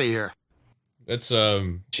out of here. That's,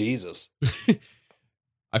 Jesus.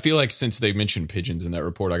 I feel like since they mentioned pigeons in that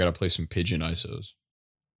report, I got to play some pigeon ISOs.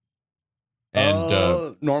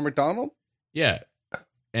 And, Norm Macdonald? Yeah.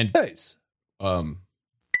 And, nice. Yeah.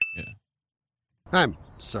 I'm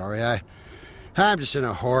sorry, I I'm just in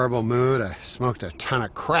a horrible mood. I smoked a ton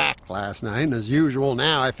of crack last night, and as usual,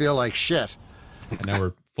 now I feel like shit. And now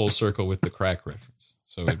we're full circle with the crack reference,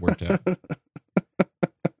 so it worked out.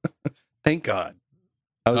 Thank God.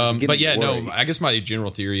 But yeah, no. I guess my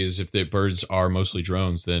general theory is if the birds are mostly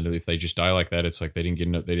drones, then if they just die like that, it's like they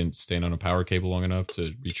didn't stand on a power cable long enough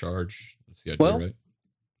to recharge. That's the idea,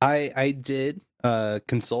 right? I did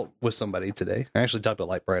consult with somebody today. I actually talked to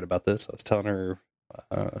Light Bright about this. I was telling her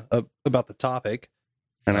about the topic,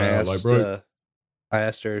 and I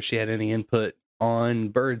asked her if she had any input on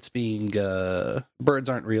birds being birds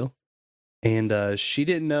aren't real, and she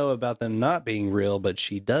didn't know about them not being real, but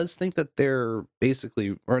she does think that they're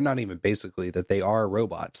basically, or not even basically, that they are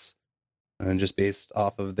robots, and just based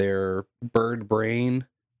off of their bird brain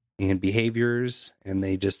and behaviors, and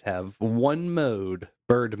they just have one mode,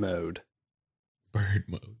 bird mode. Bird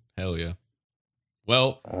mode. Hell yeah.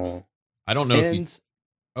 Well, I don't know if you...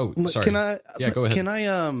 Oh, sorry. Can I... Yeah, go ahead. Can I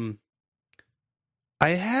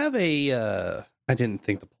have a... I didn't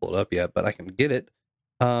think to pull it up yet, but I can get it.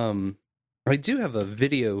 I do have a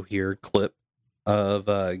video here, clip,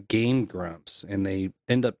 of Game Grumps, and they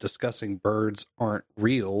end up discussing birds aren't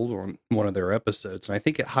real on one of their episodes, and I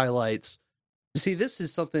think it highlights... See, this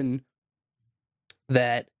is something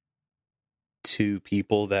that to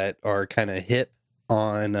people that are kind of hip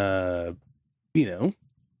on,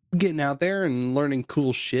 getting out there and learning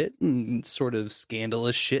cool shit and sort of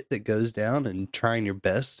scandalous shit that goes down and trying your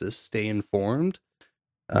best to stay informed.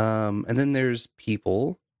 And then there's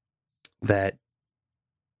people that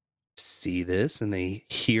see this and they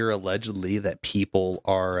hear allegedly that people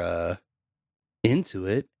are into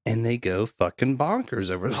it and they go fucking bonkers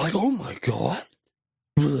over it. Like, oh my God.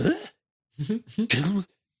 What?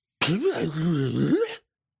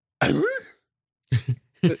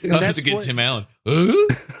 That's a good Tim Allen.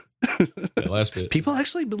 That last bit. People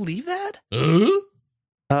actually believe that?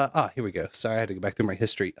 Here we go. Sorry, I had to go back through my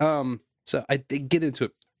history. So I did get into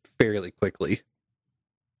it fairly quickly.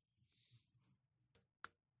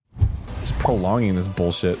 Just prolonging this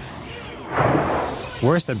bullshit.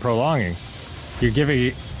 Worse than prolonging. You're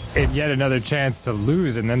giving it yet another chance to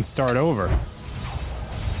lose and then start over.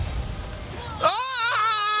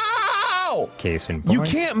 Oh! Case in point. You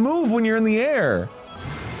can't move when you're in the air.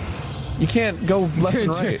 You can't go left and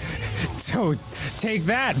right. So take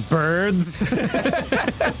that, birds.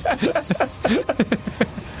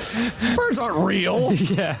 Birds aren't real.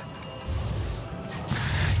 Yeah.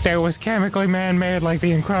 They was chemically man-made like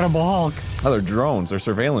the Incredible Hulk. Oh, they're drones. They're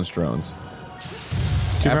surveillance drones.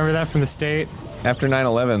 Do you remember that from the state? After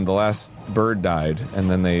 9/11, the last bird died, and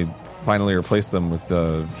then they finally replaced them with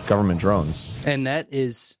government drones. And that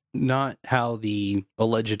is not how the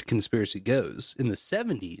alleged conspiracy goes. In the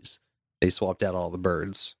 70s, they swapped out all the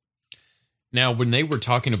birds. Now, when they were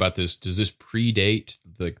talking about this, does this predate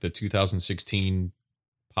the 2016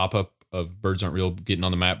 pop-up of Birds Aren't Real getting on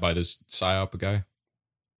the map by this PSYOP guy?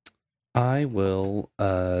 I will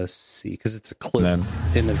see, because it's a clip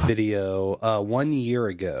in a video 1 year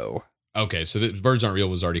ago. Okay, so the Birds Aren't Real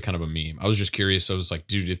was already kind of a meme. I was just curious. I was like,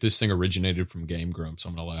 dude, if this thing originated from Game Grumps,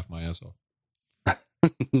 I'm going to laugh my ass off.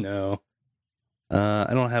 No.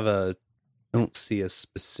 I don't see a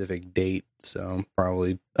specific date, so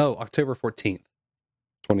probably... Oh, October 14th,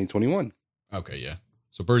 2021. Okay, yeah.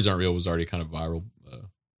 So Birds Aren't Real was already kind of viral.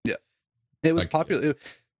 Yeah. It was popular.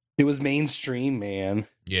 It was mainstream, man.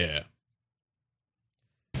 Yeah.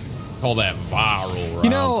 Call that viral, right? You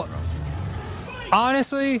know,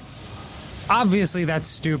 honestly, obviously that's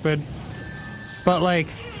stupid, but like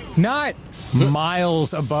not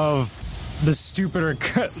miles above the stupider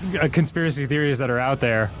conspiracy theories that are out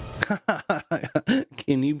there.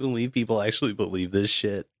 Can you believe people actually believe this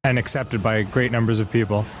shit? And accepted by great numbers of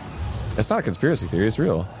people. It's not a conspiracy theory, it's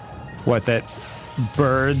real. What, that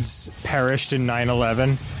birds perished in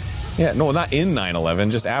 9/11? Yeah, no, not in 9/11,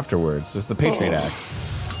 just afterwards. It's the Patriot Act.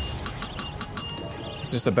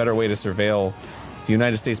 It's just a better way to surveil the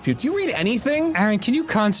United States people. Do you read anything? Aaron, can you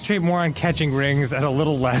concentrate more on catching rings and a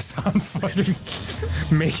little less on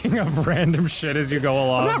fucking making up random shit as you go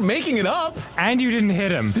along? I'm not making it up. And you didn't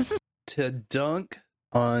hit him. This is to dunk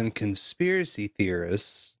on conspiracy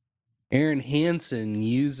theorists. Aaron Hansen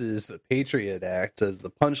uses the Patriot Act as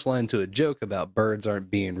the punchline to a joke about birds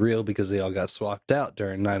aren't being real because they all got swapped out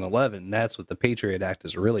during 9/11. That's what the Patriot Act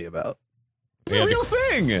is really about. It's a real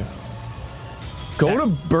thing. Go to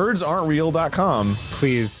birdsaren'treal.com.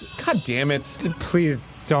 Please. God damn it. Please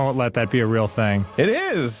don't let that be a real thing. It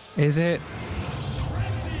is. Is it?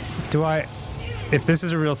 If this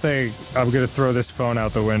is a real thing, I'm going to throw this phone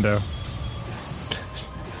out the window.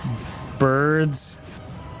 Birds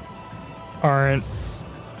aren't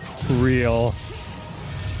real.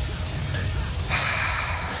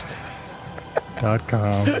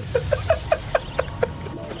 .com.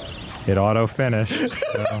 It auto finished.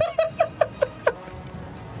 So.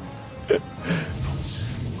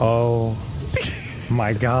 Oh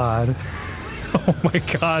my god. Oh my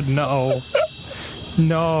god, no.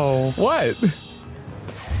 No. What?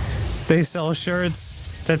 They sell shirts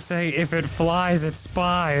that say if it flies, it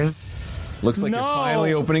spies. Looks like you're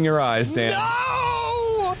finally opening your eyes, Dan.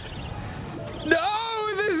 No!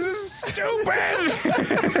 No! This is stupid!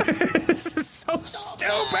 This is so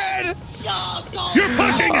stupid! You're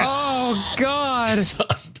pushing it! Oh, God!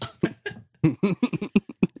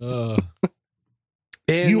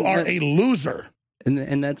 You are a loser.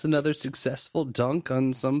 And that's another successful dunk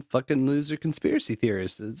on some fucking loser conspiracy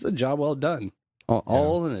theorist. It's a job well done.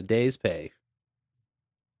 All in a day's pay.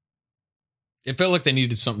 It felt like they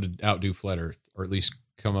needed something to outdo Flat Earth, or at least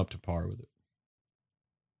come up to par with it.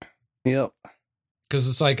 Yep. Because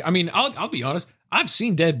it's like, I mean, I'll be honest. I've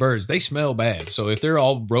seen dead birds. They smell bad. So if they're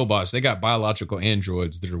all robots, they got biological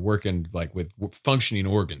androids that are working like with functioning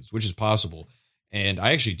organs, which is possible. And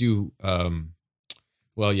I actually do.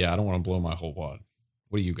 Well, yeah, I don't want to blow my whole wad.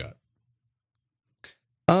 What do you got?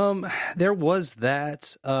 There was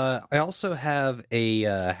that. I also have a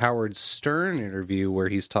Howard Stern interview where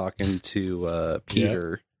he's talking to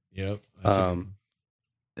Peter. Yep.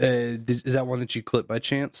 Is that one that you clipped by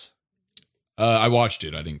chance? I watched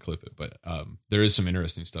it. I didn't clip it, but there is some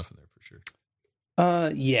interesting stuff in there for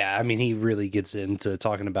sure. Yeah, I mean, he really gets into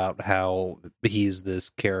talking about how he's this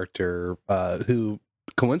character who,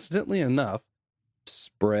 coincidentally enough,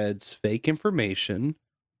 spreads fake information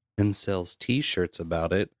and sells T-shirts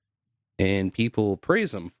about it, and people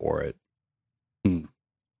praise him for it.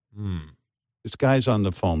 This guy's on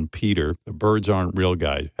the phone, Peter. The birds aren't real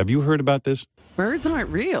guy. Have you heard about this? Birds aren't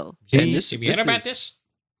real. Have you heard about this?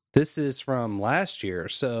 This is from last year,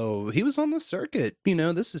 so he was on the circuit. You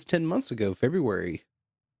know, this is 10 months ago, February.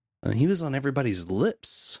 He was on everybody's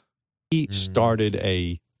lips. He started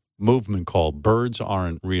a movement called Birds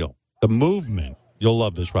Aren't Real. The movement, you'll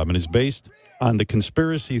love this, Robin, is based on the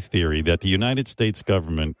conspiracy theory that the United States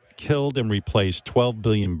government killed and replaced 12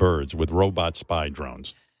 billion birds with robot spy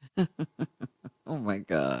drones. Oh, my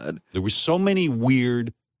God. There were so many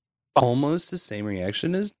weird... Almost the same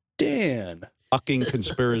reaction as Dan. Fucking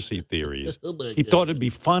conspiracy theories. Oh my He thought it'd be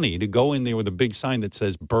funny to go in there with a big sign that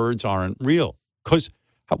says birds aren't real. Because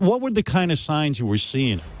what were the kind of signs you were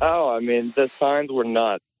seeing? Oh, I mean, the signs were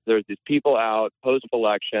nuts. There's these people out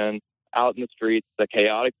post-election, out in the streets, it's a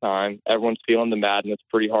chaotic time. Everyone's feeling the madness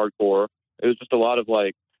pretty hardcore. It was just a lot of,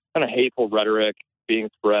 like, kind of hateful rhetoric being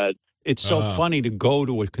spread. It's so funny to go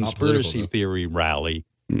to a conspiracy theory rally,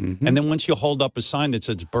 and then once you hold up a sign that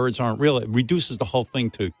says birds aren't real, it reduces the whole thing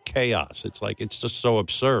to chaos. It's like, it's just so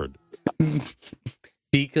absurd.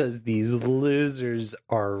 Because these losers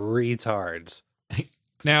are retards.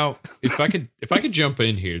 Now, if I could jump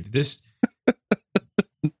in here, this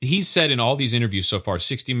he's said in all these interviews so far,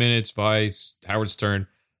 60 Minutes, Vice, Howard Stern,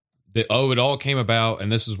 that it all came about,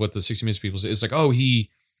 and this is what the 60 Minutes people say. It's like,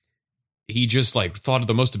 he just like thought of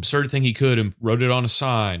the most absurd thing he could and wrote it on a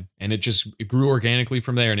sign, and it grew organically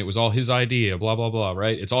from there, and it was all his idea, blah, blah, blah,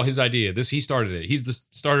 right? It's all his idea. He started it. He's the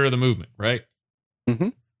starter of the movement, right? Mm-hmm.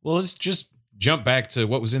 Well, let's just jump back to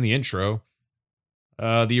what was in the intro.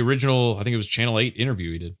 The original, I think it was Channel 8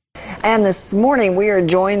 interview he did. And this morning, we are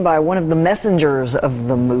joined by one of the messengers of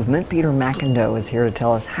the movement. Peter McIndoe is here to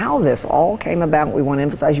tell us how this all came about. We want to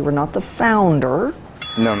emphasize you were not the founder.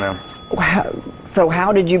 No, ma'am. So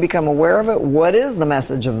how did you become aware of it? What is the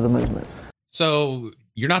message of the movement? So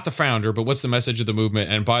you're not the founder, but what's the message of the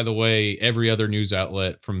movement? And by the way, every other news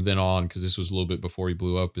outlet from then on, because this was a little bit before he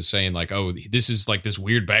blew up, is saying like, oh, this is like this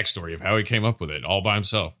weird backstory of how he came up with it all by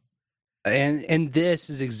himself. And this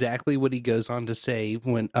is exactly what he goes on to say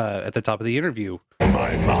when at the top of the interview.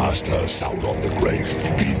 My master, sound of the grave,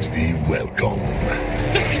 bids thee welcome.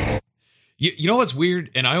 You know what's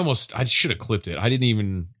weird? And I should have clipped it.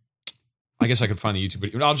 I guess I could find the YouTube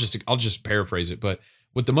video. I'll just paraphrase it. But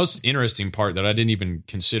what the most interesting part that I didn't even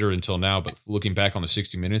consider until now, but looking back on the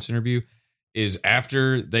 60 Minutes interview, is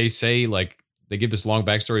after they say, like, they give this long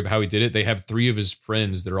backstory of how he did it, they have 3 of his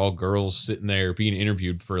friends that are all girls sitting there being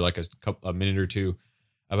interviewed for like a minute or two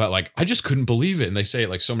about like, I just couldn't believe it. And they say it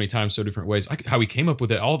like so many times, so different ways. How he came up with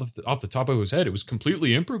it all off the top of his head. It was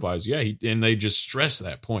completely improvised. Yeah. And they just stress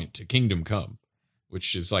that point to Kingdom Come,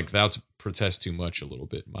 which is like, that's protest too much a little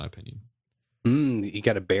bit, in my opinion. You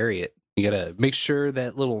got to bury it. You got to make sure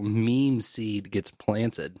that little meme seed gets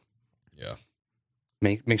planted. Yeah.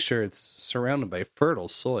 Make sure it's surrounded by fertile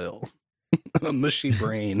soil. A mushy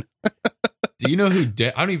brain. Do you know who?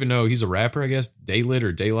 I don't even know. He's a rapper, I guess. Daylit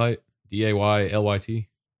or Daylight. Daylyt.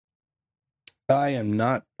 I am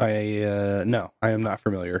not. No, I am not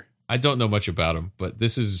familiar. I don't know much about him, but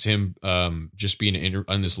this is him just being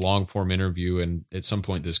on this long form interview, and at some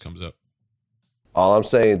point this comes up. All I'm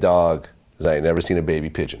saying, dog, is I ain't never seen a baby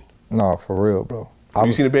pigeon. No, for real, bro. Have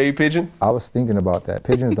you seen a baby pigeon? I was thinking about that.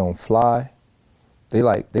 Pigeons don't fly. They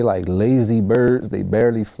like lazy birds. They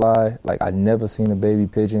barely fly. Like, I never seen a baby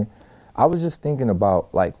pigeon. I was just thinking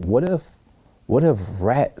about, like, what if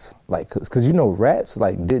rats, like, cause you know rats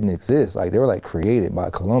like didn't exist. Like, they were like created by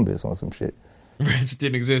Columbus on some shit. Rats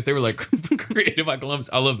didn't exist. They were like created by Columbus.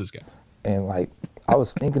 I love this guy. And like, I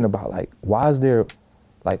was thinking about like, why is there,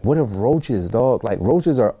 like, what if roaches, dog? Like,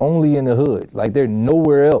 roaches are only in the hood. Like, they're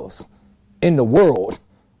nowhere else in the world.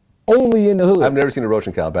 Only in the hood. I've never seen a roach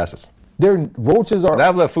in Calabasas. Roaches are. And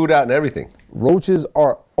I've left food out and everything. Roaches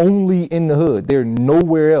are only in the hood. They're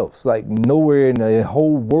nowhere else. Like, nowhere in the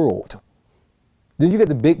whole world. Then you get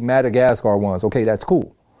the big Madagascar ones. Okay, that's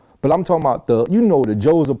cool. But I'm talking about the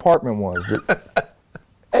Joe's apartment ones.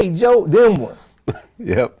 Hey, Joe, them ones.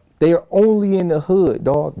 Yep. They are only in the hood,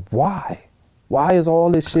 dog. Why? Why is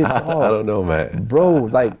all this shit, dog? I don't know, man. Bro,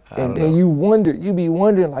 like, and you be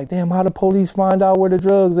wondering, like, damn, how the police find out where the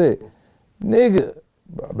drugs at? Nigga.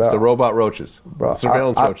 Bro, it's the robot roaches. Bro,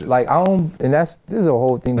 surveillance roaches. Like, this is a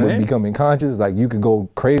whole thing with becoming conscious. Like, you could go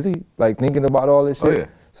crazy, like, thinking about all this shit. Oh, yeah.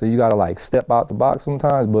 So you gotta like step out the box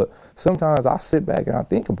sometimes, but sometimes I sit back and I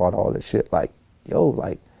think about all this shit. Like, yo,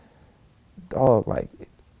 like, dog, like,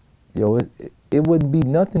 yo, it wouldn't be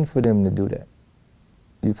nothing for them to do that.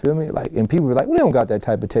 You feel me? Like, and people are like, we don't got that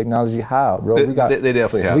type of technology. How, bro? They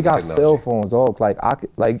definitely have. We got cell phones, dog. Like, I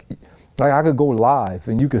could go live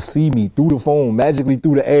and you could see me through the phone, magically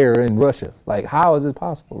through the air in Russia. Like, how is it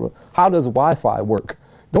possible, bro? How does Wi-Fi work?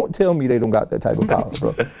 Don't tell me they don't got that type of power,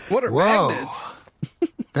 bro. What are magnets?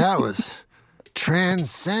 That was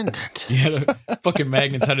transcendent. Yeah, the fucking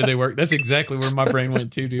magnets, how do they work? That's exactly where my brain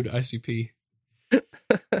went too, dude. ICP.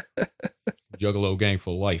 Juggalo gang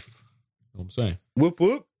for life. You know what I'm saying? Whoop,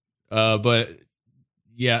 whoop. But,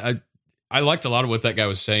 yeah, I liked a lot of what that guy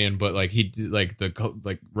was saying, but, like,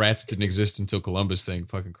 rats didn't exist until Columbus thing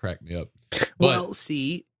fucking cracked me up. But, well,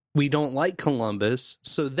 see, we don't like Columbus,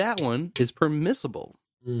 so that one is permissible.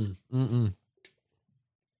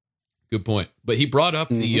 Good point. But he brought up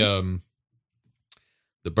the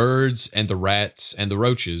birds and the rats and the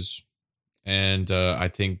roaches, and I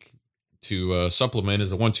think to supplement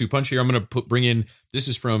as a 1-2 punch here, I'm going to bring in. This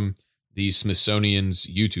is from the Smithsonian's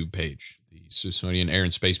YouTube page, the Smithsonian Air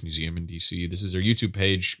and Space Museum in DC. This is their YouTube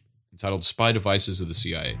page entitled "Spy Devices of the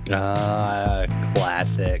CIA."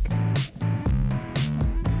 Classic.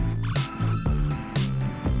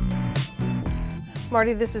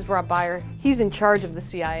 Marty, this is Rob Byer. He's in charge of the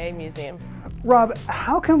CIA museum. Rob,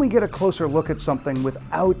 how can we get a closer look at something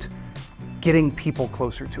without getting people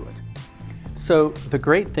closer to it? So the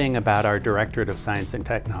great thing about our Directorate of Science and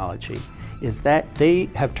Technology is that they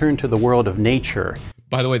have turned to the world of nature.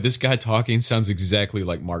 By the way, this guy talking sounds exactly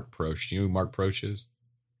like Mark Proch. Do you know who Mark Proch is?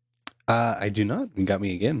 I do not. You got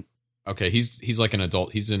me again. Okay, he's like an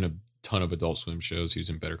adult. He's in a ton of Adult Swim shows. He was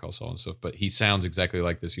in Better Call Saul and stuff, but he sounds exactly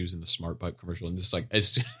like this. He was in the Smart Pipe commercial, and this like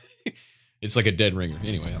it's like a dead ringer.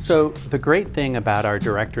 Anyway. So the great thing about our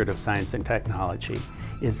Directorate of Science and Technology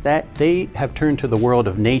is that they have turned to the world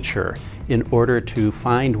of nature in order to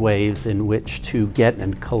find ways in which to get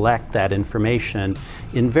and collect that information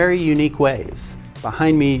in very unique ways.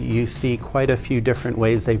 Behind me, you see quite a few different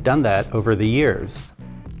ways they've done that over the years.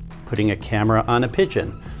 Putting a camera on a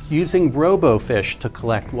pigeon, using robofish to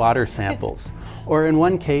collect water samples, or in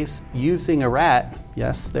one case, using a rat,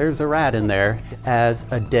 yes, there's a rat in there, as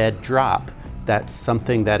a dead drop. That's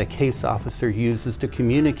something that a case officer uses to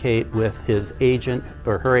communicate with his agent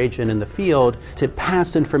or her agent in the field to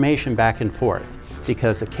pass information back and forth,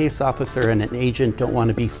 because a case officer and an agent don't want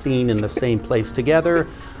to be seen in the same place together,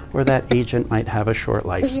 or that agent might have a short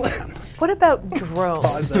lifespan. What about drones?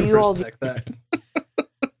 Pause that for a sec.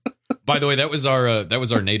 By the way, that was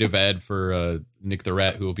our native ad for Nick the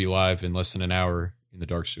Rat, who will be live in less than an hour in the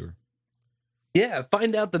dark sewer. Yeah,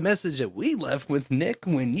 find out the message that we left with Nick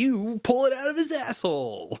when you pull it out of his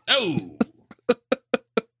asshole. Oh!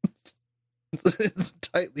 It's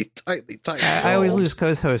tightly. I always lose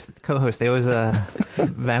co-host. They always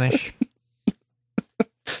vanish.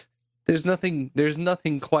 There's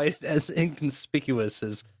nothing quite as inconspicuous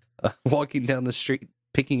as walking down the street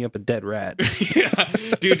picking up a dead rat.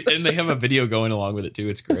 Yeah, dude, and they have a video going along with it too.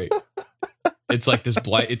 It's great. It's like this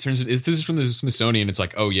black. This is from the Smithsonian. It's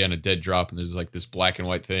like, oh yeah, and a dead drop, and there's like this black and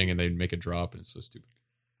white thing, and they make a drop, and it's so stupid.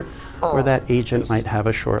 or that agent might have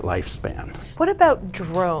a short lifespan. What about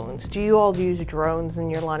drones? Do you all use drones in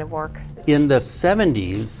your line of work? In the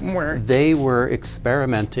 70s, they were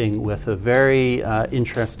experimenting with a very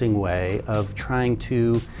interesting way of trying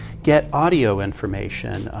to get audio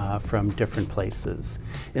information from different places.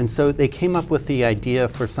 And so they came up with the idea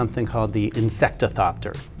for something called the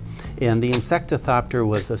insectothopter. And the insectothopter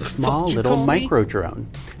was a small little micro drone,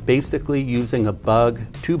 basically using a bug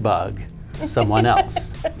to bug someone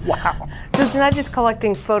else. Wow. So it's not just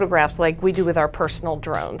collecting photographs like we do with our personal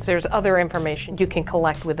drones. There's other information you can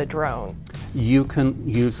collect with a drone. You can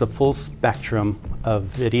use the full spectrum of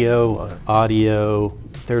video, audio.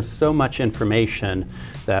 There's so much information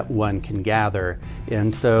that one can gather.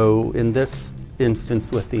 And so in this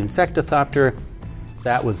instance with the insectothopter,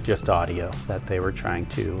 that was just audio that they were trying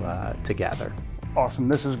to gather. Awesome.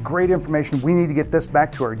 This is great information. We need to get this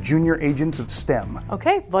back to our junior agents of STEM.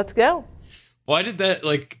 Okay, let's go. Why did that,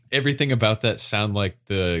 like, everything about that sound like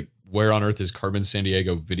the Where on Earth is Carmen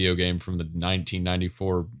Sandiego video game from the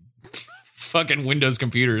 1994 fucking Windows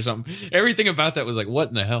computer or something? Everything about that was like, what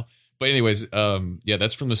in the hell? But anyways, yeah,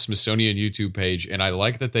 that's from the Smithsonian YouTube page, and I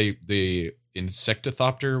like that the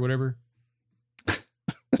insectothopter or whatever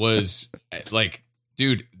was like,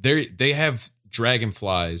 dude, they have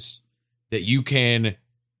dragonflies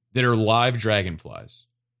that are live dragonflies,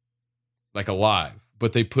 like alive.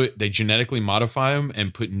 But they genetically modify them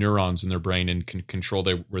and put neurons in their brain and can control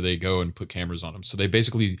where they go and put cameras on them. So they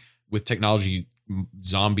basically, with technology,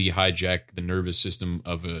 zombie hijack the nervous system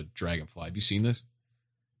of a dragonfly. Have you seen this?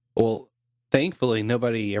 Well, thankfully,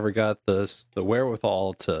 nobody ever got the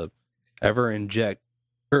wherewithal to ever inject,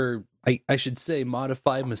 or I should say,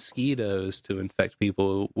 modify mosquitoes to infect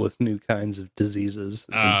people with new kinds of diseases.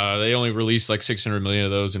 They only released like 600 million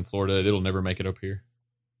of those in Florida. It'll never make it up here.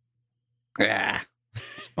 Ah.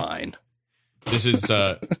 It's fine. This is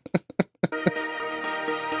from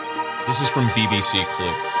BBC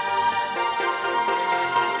Click.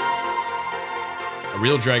 A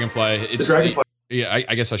real dragonfly.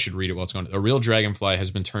 I guess I should read it while it's going. A real dragonfly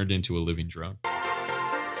has been turned into a living drone.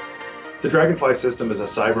 The Dragonfly system is a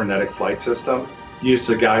cybernetic flight system used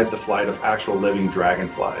to guide the flight of actual living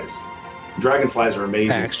dragonflies. Dragonflies are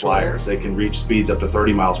amazing flyers. They can reach speeds up to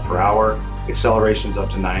 30 miles per hour, accelerations up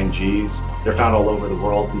to 9 Gs. They're found all over the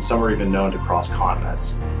world, and some are even known to cross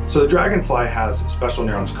continents. So the dragonfly has special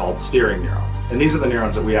neurons called steering neurons, and these are the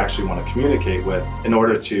neurons that we actually want to communicate with in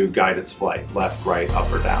order to guide its flight, left, right, up,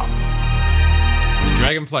 or down. The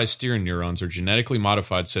dragonfly's steering neurons are genetically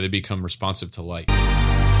modified so they become responsive to light.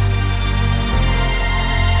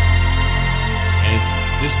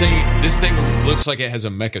 This thing looks like it has a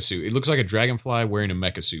mecha suit. It looks like a dragonfly wearing a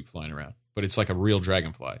mecha suit flying around, but it's like a real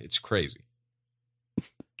dragonfly. It's crazy.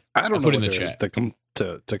 I don't know put what in the there is chat.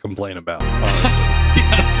 to complain about, honestly.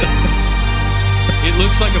 It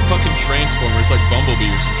looks like a fucking transformer. It's like Bumblebee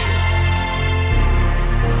or some shit.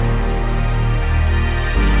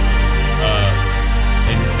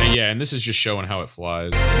 And this is just showing how it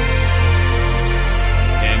flies.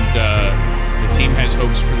 And the team has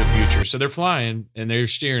hopes for the future. So they're flying and they're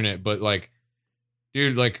steering it, but like,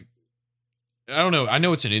 dude, like, I don't know. I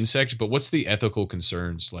know it's an insect, but what's the ethical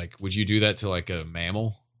concerns? Like, would you do that to like a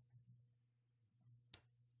mammal?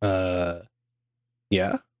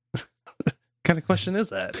 Yeah. Kind of question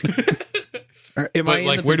is that? Am But I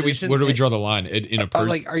like, in the where position- do we draw the line in a person?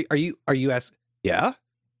 like, are you asking? Yeah.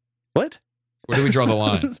 What? Where do we draw the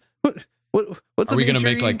line? What's Are a we gonna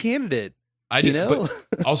make, Manchurian like- candidate? I did, You know?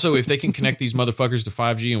 but also if they can connect these motherfuckers to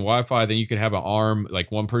 5G and Wi-Fi, then you could have an arm.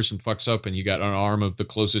 Like one person fucks up, and you got an arm of the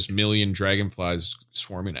closest million dragonflies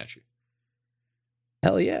swarming at you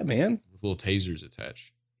Hell yeah, man. with little tasers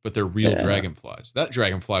attached. But they're real Yeah. dragonflies. That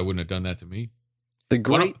dragonfly wouldn't have done that to me. The Why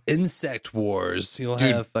Great Insect Wars. You'll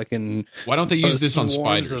Dude, have fucking. why don't they use this on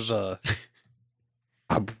swarms spiders?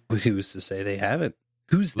 Who's to say they haven't?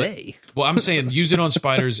 Who's they? Well, I'm saying use it on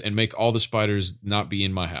spiders and make all the spiders not be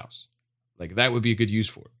in my house. Like that would be a good use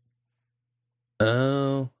for it.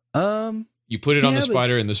 Oh, You put it on yeah, the but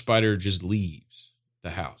spider, and the spider just leaves the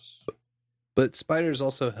house. but spiders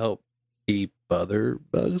also help keep other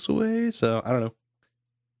bugs away. So I don't know.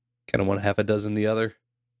 Kind of want to have a dozen the other.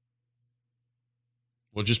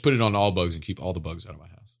 Well, just put it on all bugs and keep all the bugs out of my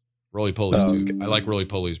house. Roly polies too. I like roly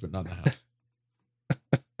polies, but not in the house.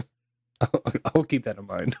 I'll keep that in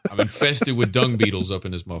mind. I'm infested with dung beetles up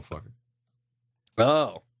in this motherfucker.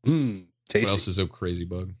 Oh, tasty. What else is a crazy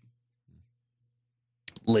bug?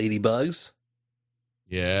 Ladybugs.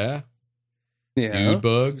 Yeah. Yeah. Dude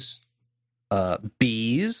bugs.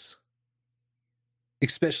 Bees.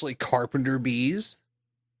 Especially carpenter bees.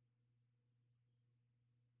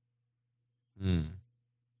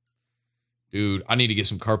 Dude, I need to get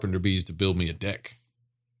some carpenter bees to build me a deck.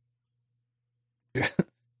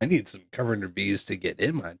 I need some carpenter bees to get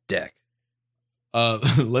in my deck.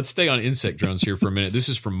 Let's stay on insect drones here for a minute. This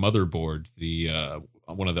is from Motherboard, the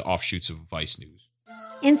one of the offshoots of Vice News.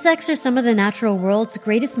 Insects are some of the natural world's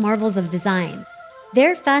greatest marvels of design.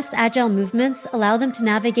 Their fast, agile movements allow them to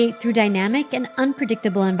navigate through dynamic and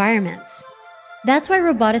unpredictable environments. That's why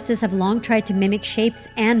roboticists have long tried to mimic shapes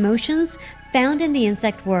and motions found in the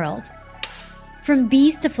insect world. From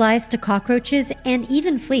bees to flies to cockroaches and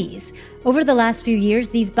even fleas, over the last few years,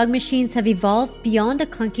 these bug machines have evolved beyond a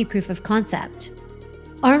clunky proof of concept.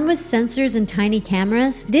 Armed with sensors and tiny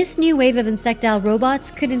cameras, this new wave of insectile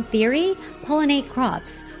robots could, in theory, pollinate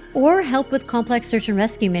crops or help with complex search and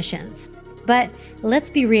rescue missions. But let's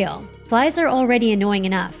be real, flies are already annoying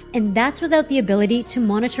enough, and that's without the ability to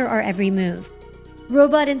monitor our every move.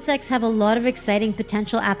 Robot insects have a lot of exciting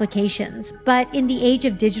potential applications, but in the age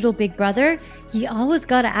of digital Big Brother, you always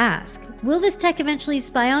gotta ask, will this tech eventually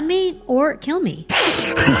spy on me or kill me?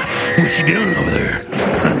 What you doing over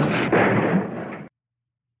there?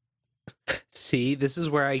 See, this is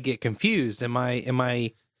where I get confused. Am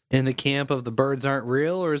I in the camp of the birds aren't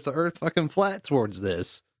real, or is the earth fucking flat towards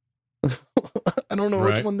this? I don't know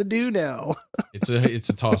which one to do now. It's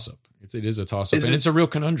a toss-up. It is a toss-up, and it's a real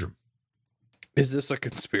conundrum. Is this a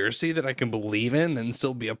conspiracy that I can believe in and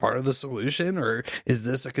still be a part of the solution? Or is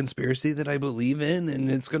this a conspiracy that I believe in and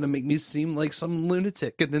it's going to make me seem like some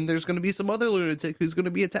lunatic? And then there's going to be some other lunatic who's going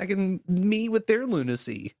to be attacking me with their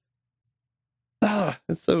lunacy.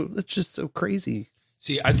 It's just so crazy.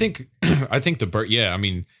 See, I think the bird, I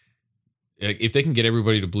mean, if they can get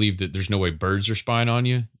everybody to believe that there's no way birds are spying on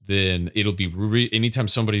you, then it'll be, anytime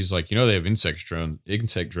somebody's like, they have insect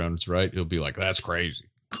drones, right? It'll be like, that's crazy.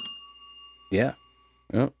 Yeah.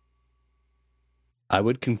 Yep. I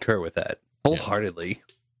would concur with that wholeheartedly.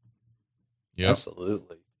 Yeah.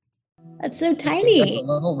 Absolutely. That's so tiny.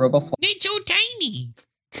 Little RoboFly. It's so tiny.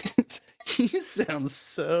 You sound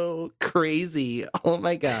so crazy. Oh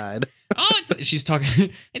my God. She's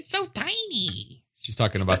talking. It's so tiny. She's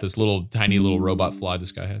talking about this tiny little robot fly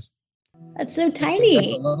this guy has. That's so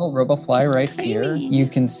tiny. The little RoboFly right here. You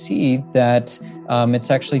can see that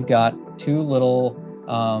it's actually got two little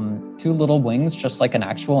wings, just like an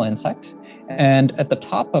actual insect. And at the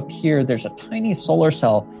top up here, there's a tiny solar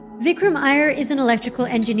cell. Vikram Iyer is an electrical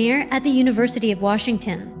engineer at the University of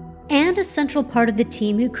Washington and a central part of the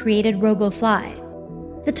team who created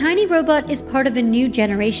RoboFly. The tiny robot is part of a new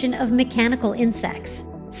generation of mechanical insects,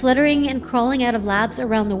 fluttering and crawling out of labs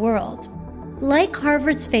around the world. Like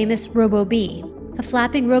Harvard's famous RoboBee, a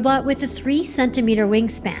flapping robot with a 3-centimeter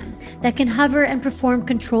wingspan that can hover and perform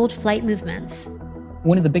controlled flight movements.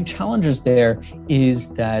 One of the big challenges there is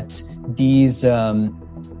that these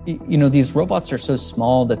robots are so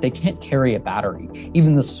small that they can't carry a battery.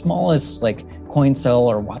 Even the smallest coin cell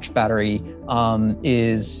or watch battery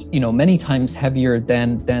is many times heavier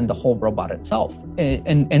than the whole robot itself.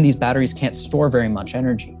 And these batteries can't store very much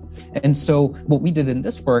energy. And so what we did in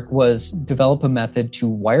this work was develop a method to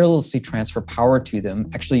wirelessly transfer power to them,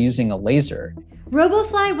 actually using a laser.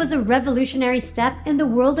 RoboFly was a revolutionary step in the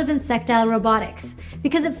world of insectile robotics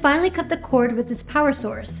because it finally cut the cord with its power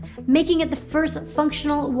source, making it the first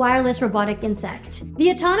functional wireless robotic insect.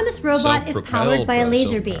 The autonomous robot is powered by a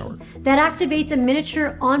laser beam that activates a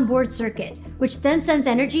miniature onboard circuit, which then sends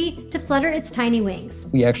energy to flutter its tiny wings.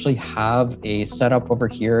 We actually have a setup over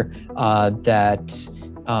here that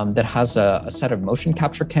has a set of motion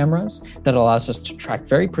capture cameras that allows us to track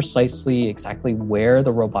very precisely exactly where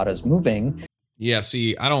the robot is moving. Yeah,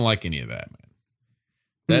 see, I don't like any of that, man.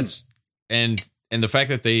 That's and the fact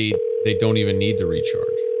that they don't even need to recharge.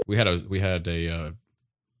 We had an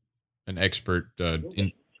expert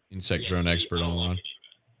insect drone expert online.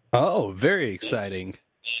 Oh, very exciting.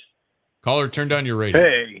 Caller, turn down your radio.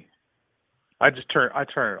 Hey, I turn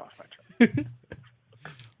it off.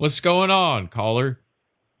 What's going on, caller?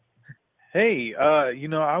 Hey,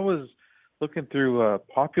 I was looking through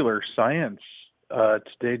Popular Science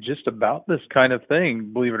today just about this kind of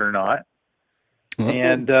thing, believe it or not.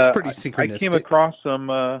 And it's pretty synchronistic. I came across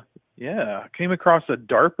I came across a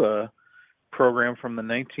DARPA program from the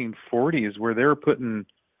 1940s where they were putting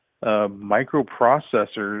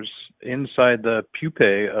microprocessors inside the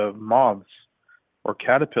pupae of moths or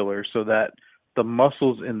caterpillars so that the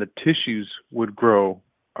muscles in the tissues would grow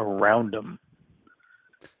around them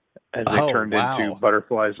as they turned into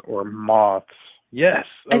butterflies or moths. Yes.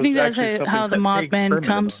 I think that's how the Mothman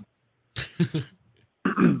comes.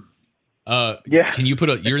 Yeah. Can you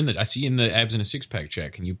I see in the Abs in a Six Pack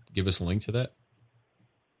chat. Can you give us a link to that?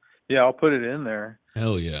 Yeah, I'll put it in there.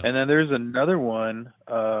 Hell yeah. And then there's another one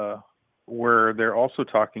where they're also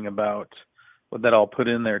talking about that I'll put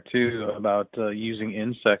in there too about using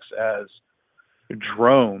insects as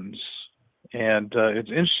drones. And it's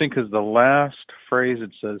interesting because the last phrase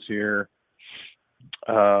it says here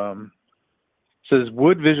says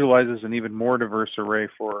wood visualizes an even more diverse array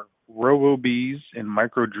for robo-bees and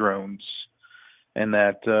micro drones, and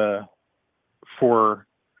that for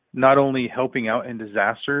not only helping out in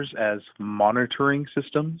disasters as monitoring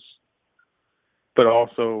systems, but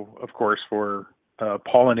also, of course, for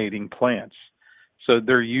pollinating plants. So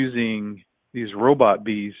they're using these robot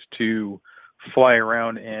bees to fly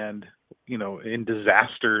around and, in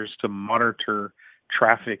disasters to monitor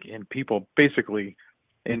traffic and people, basically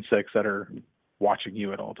insects that are watching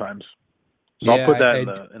you at all times. So I'll put that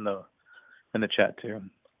in the chat too.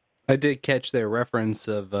 I did catch their reference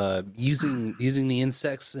of using the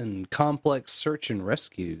insects in complex search and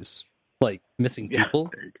rescues, like missing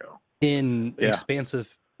people. There you go. In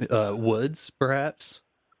expansive woods, perhaps.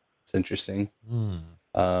 It's interesting.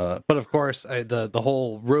 But of course, the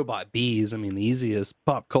whole robot bees. I mean, the easiest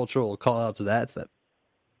pop cultural call out to that's that.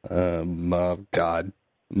 Oh God,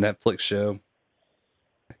 Netflix show.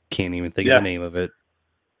 I can't even think of the name of it.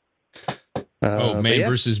 Man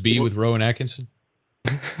versus Bee with Rowan Atkinson.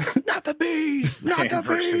 Not the bees! Not the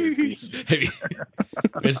bees!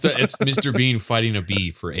 It's Mr. Bean fighting a bee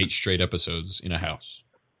for 8 straight episodes in a house,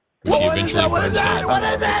 which he eventually burns down. What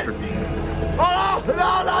is it? Oh,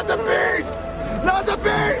 no, not the bees! Not the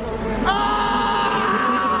bees!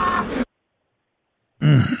 Ah!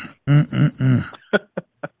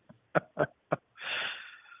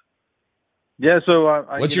 Yeah, so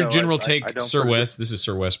what's your general take, Sir West? This is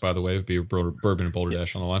Sir West, by the way. It'd be Bourbon and Boulder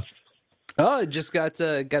Dash on the line. Oh, just got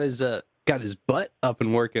his butt up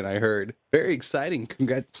and working. I heard. Very exciting.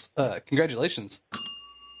 Congratulations.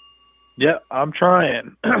 Yeah, I'm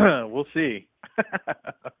trying. We'll see.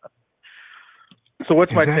 So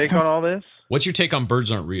what's my take on all this? What's your take on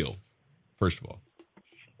birds aren't real? First of all,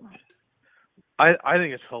 I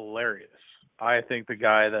think it's hilarious. I think the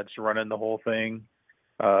guy that's running the whole thing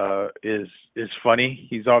is funny.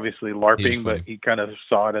 He's obviously LARPing, but he kind of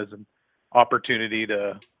saw it as an opportunity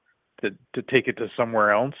to take it to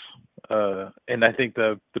somewhere else. And I think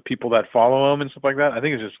the people that follow him and stuff like that, I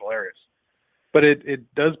think it's just hilarious. But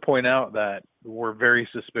it does point out that we're very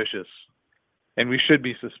suspicious, and we should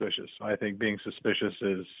be suspicious. I think being suspicious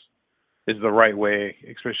is the right way,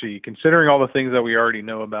 especially considering all the things that we already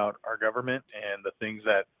know about our government and the things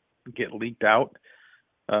that get leaked out.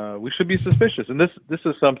 We should be suspicious. And this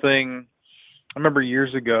is something I remember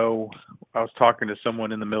years ago. I was talking to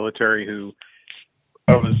someone in the military who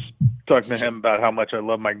I was talking to him about how much I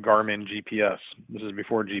love my Garmin GPS. This is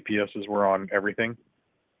before GPSs were on everything.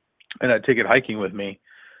 And I'd take it hiking with me.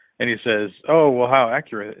 And he says, "Oh, well, how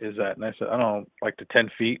accurate is that?" And I said, "I don't know, like to 10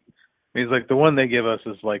 feet. And he's like, "The one they give us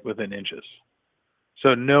is like within inches."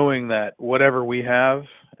 So knowing that whatever we have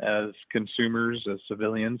as consumers, as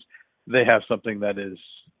civilians, they have something that is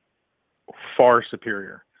far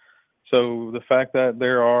superior. So the fact that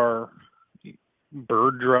there are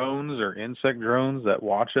bird drones or insect drones that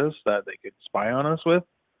watch us, that they could spy on us with,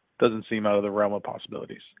 doesn't seem out of the realm of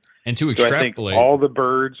possibilities. And to So I think extrapolate, all the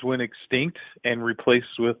birds went extinct and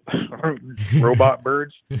replaced with robot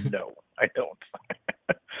birds? No, I don't.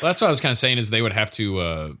 well, that's what I was kind of saying is they would have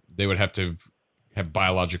to have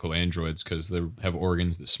biological androids because they have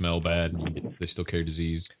organs that smell bad and they still carry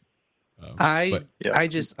disease. I'm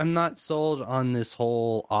not sold on this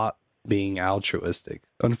whole op being altruistic.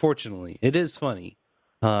 Unfortunately, it is funny.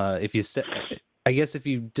 If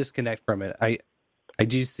you disconnect from it, I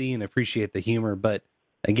do see and appreciate the humor, but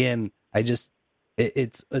again,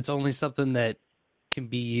 it's only something that can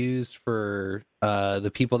be used for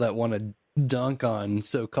the people that want to dunk on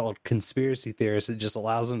so-called conspiracy theorists. It just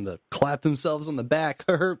allows them to clap themselves on the back.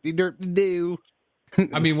 Herp-de-derp-de-doo.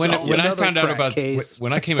 I mean, when I found out about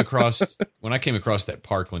when I came across that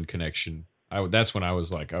Parkland connection, that's when I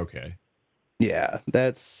was like, okay, yeah,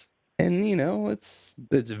 it's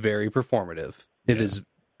very performative. It is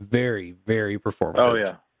very, very performative. Oh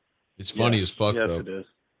yeah, it's funny as fuck yes, though. It is.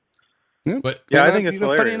 But yeah, I think it's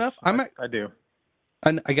hilarious. Funny enough, I do.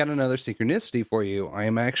 And I got another synchronicity for you. I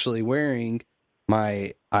am actually wearing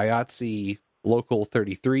my IATSE Local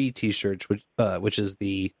 33 t-shirt, which is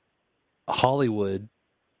the Hollywood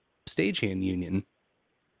Stagehand Union.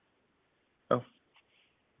 Oh,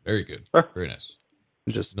 very good, very nice.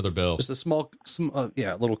 Just another bell. Just a small,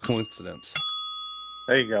 little coincidence.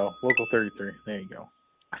 There you go, Local 33. There you go.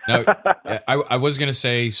 Now, I was gonna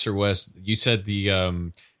say, Sir West, you said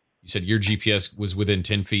you said your GPS was within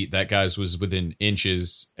 10 feet. That guy's was within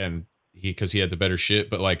inches, and because he had the better shit.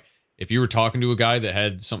 But like, if you were talking to a guy that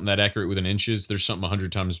had something that accurate within inches, there's something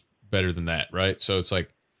 100 times better than that, right? So it's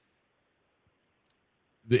like,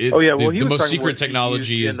 the most secret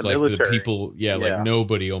technology is like military. The people, like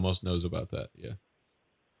nobody almost knows about that. Yeah.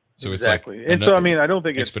 So exactly. It's like, and so I mean, I don't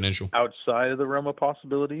think exponential. It's outside of the realm of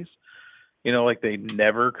possibilities. You know, like they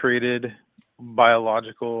never created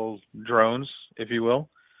biological drones, if you will.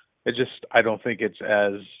 It just, I don't think it's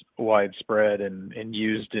as widespread and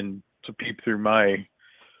used to peep through my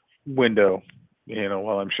window, you know,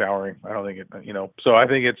 while I'm showering. I don't think it, you know, so I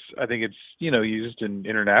think it's, you know, used in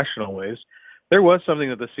international ways. There was something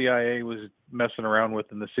that the CIA was messing around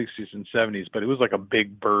with in the 60s and 70s, but it was like a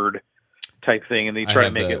big bird type thing, and they tried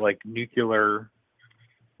to make it like nuclear.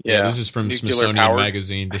 Yeah, this is from Smithsonian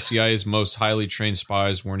Magazine. The CIA's most highly trained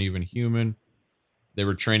spies weren't even human. They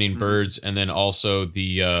were training birds, and then also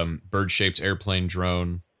the bird-shaped airplane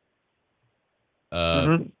drone.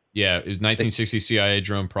 Yeah, it was 1960 CIA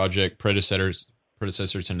drone project, predecessor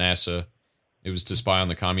to NASA. It was to spy on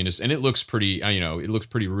the communists, and it looks pretty, it looks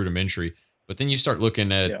pretty rudimentary. But then you start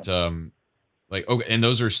looking at and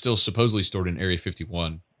those are still supposedly stored in Area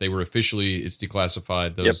 51. They were officially, it's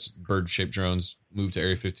declassified. Those bird-shaped drones moved to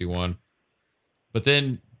Area 51. But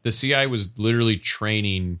then the CIA was literally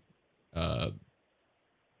training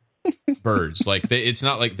birds. Like it's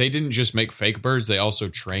not like they didn't just make fake birds; they also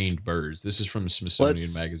trained birds. This is from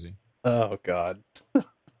Smithsonian Magazine. Oh God!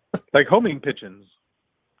 Like homing pigeons.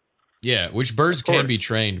 Yeah, which birds can be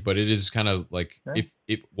trained, but it is kind of like if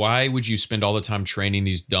why would you spend all the time training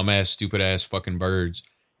these dumbass, stupid ass fucking birds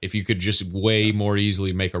if you could just way more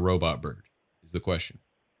easily make a robot bird? Is the question.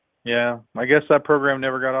 Yeah, I guess that program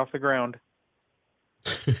never got off the ground.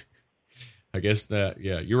 I guess that,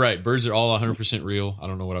 yeah, you're right. Birds are all 100% real. I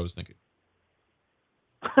don't know what I was thinking.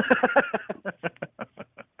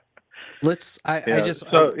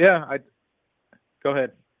 Go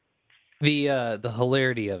ahead. The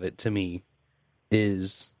hilarity of it to me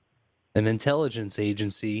is an intelligence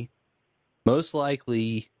agency most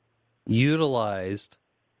likely utilized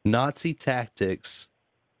Nazi tactics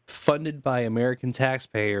funded by American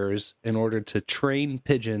taxpayers in order to train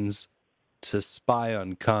pigeons to spy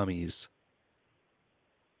on commies.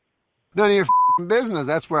 None of your business.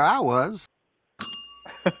 That's where I was.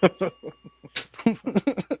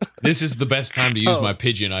 This is the best time to use my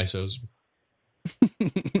pigeon ISOs.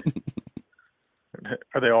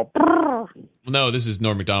 Are they all? No, this is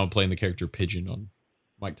Norm Macdonald playing the character Pigeon on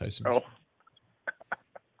Mike Tyson. Well,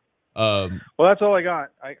 that's all I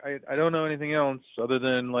got. I don't know anything else other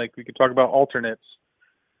than like we could talk about alternates,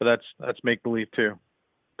 but that's make believe too.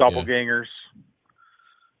 Doppelgangers. Yeah.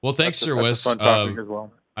 Well, thanks, Sir Wes. Fun topic as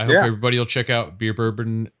well. I hope everybody will check out Beer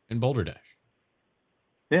Bourbon and Boulder Dash.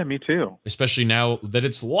 Yeah, me too. Especially now that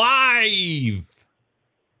it's live.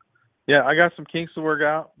 Yeah, I got some kinks to work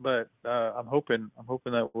out, but I'm hoping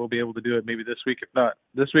that we'll be able to do it maybe this week. If not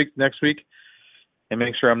this week, next week, and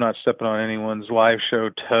make sure I'm not stepping on anyone's live show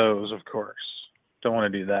toes. Of course, don't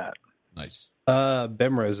want to do that. Nice.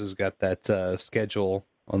 Bemrose has got that schedule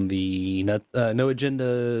on the No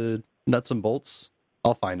Agenda Nuts and Bolts.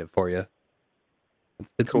 I'll find it for you.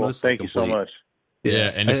 It's cool. mostly Thank you so much.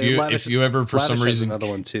 Yeah, and if you ever for some reason another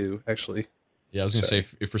one too, actually. Yeah, I was gonna say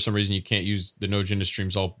if for some reason you can't use the No Agenda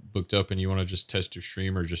streams all booked up and you want to just test your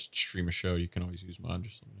stream or just stream a show, you can always use mine.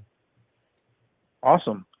 Just let me know.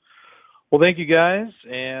 Awesome. Well, thank you guys,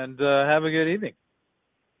 and have a good evening.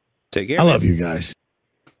 Take care. I love you guys.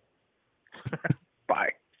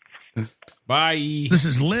 Bye. Bye. This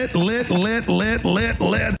is lit.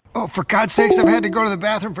 Oh, for God's sakes, I've had to go to the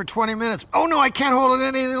bathroom for 20 minutes. Oh, no, I can't hold it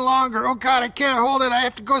any longer. Oh, God, I can't hold it. I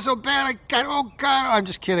have to go so bad. Oh, God. I'm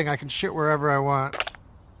just kidding. I can shit wherever I want.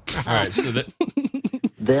 All right, so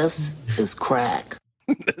this is crack.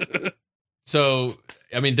 So,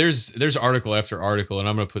 I mean, there's article after article, and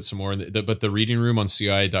I'm going to put some more in but the reading room on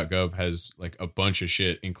CIA.gov has like a bunch of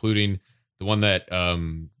shit, including the one that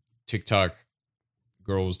TikTok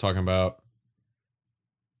girl was talking about.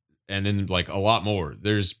 And then like a lot more.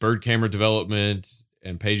 There's bird camera development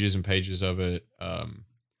and pages of it. And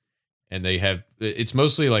they have, it's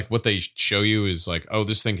mostly like what they show you is like, oh,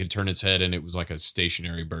 this thing could turn its head and it was like a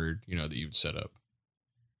stationary bird, that you'd set up.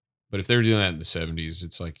 But if they were doing that in the 70s,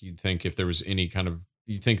 it's like you'd think if there was any kind of,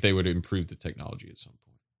 you'd think they would improve the technology at some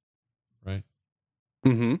point. Right?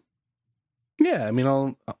 Mm-hmm. Yeah, I mean,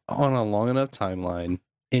 on a long enough timeline,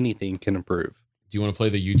 anything can improve. Do you want to play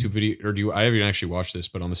the YouTube video, or I haven't actually watched this,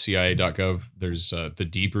 but on the CIA.gov, there's the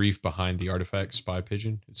debrief behind the artifact Spy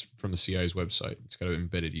Pigeon. It's from the CIA's website. It's got an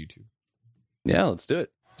embedded YouTube. Yeah, let's do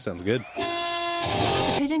it. Sounds good.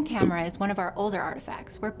 The Pigeon camera is one of our older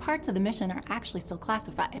artifacts, where parts of the mission are actually still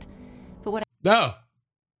classified. But what? No.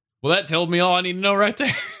 Well, that told me all I need to know right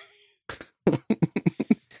there.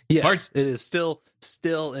 Yes, it is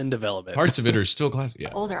still in development. Parts of it are still classified.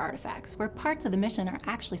 Yeah. Older artifacts, where parts of the mission are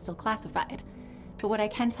actually still classified. But what I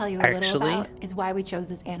can tell you a little about is why we chose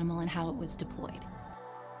this animal and how it was deployed.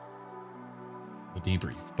 The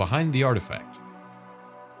debrief behind the artifact.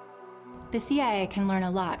 The CIA can learn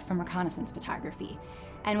a lot from reconnaissance photography.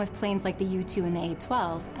 And with planes like the U-2 and the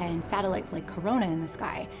A-12 and satellites like Corona in the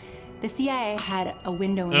sky, the CIA had a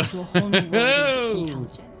window into a whole new world of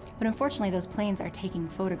intelligence. But unfortunately, those planes are taking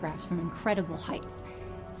photographs from incredible heights.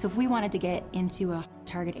 So if we wanted to get into a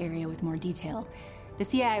target area with more detail, the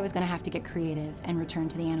CIA was going to have to get creative and return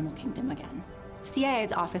to the animal kingdom again.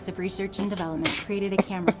 CIA's Office of Research and Development created a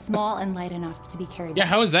camera small and light enough to be carried. Yeah,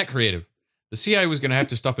 how is that creative? The CIA was going to have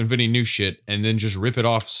to stop inventing new shit and then just rip it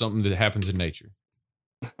off something that happens in nature.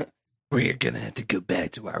 We're going to have to go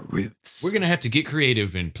back to our roots. We're going to have to get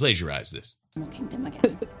creative and plagiarize this. Animal kingdom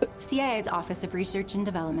again. CIA's Office of Research and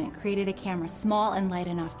Development created a camera small and light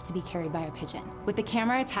enough to be carried by a pigeon. With the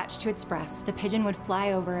camera attached to its breast, the pigeon would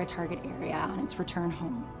fly over a target area on its return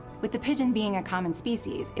home. With the pigeon being a common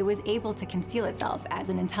species, it was able to conceal itself as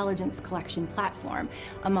an intelligence collection platform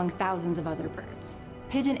among thousands of other birds.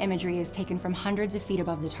 Pigeon imagery is taken from hundreds of feet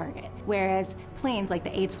above the target, whereas planes like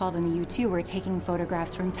the A-12 and the U-2 were taking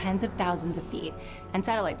photographs from tens of thousands of feet, and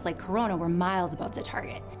satellites like Corona were miles above the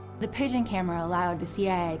target. The pigeon camera allowed the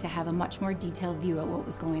CIA to have a much more detailed view of what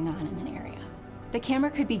was going on in an area. The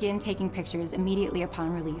camera could begin taking pictures immediately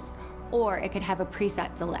upon release, or it could have a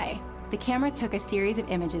preset delay. The camera took a series of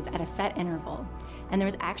images at a set interval, and there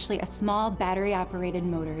was actually a small battery-operated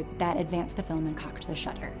motor that advanced the film and cocked the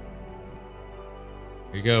shutter.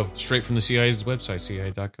 There you go. Straight from the CIA's website,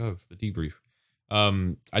 cia.gov, the debrief.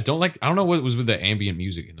 I don't know what was with the ambient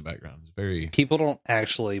music in the background. It's very... People don't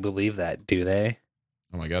actually believe that, do they?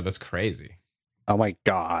 Oh my God, that's crazy. Oh my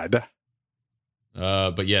God.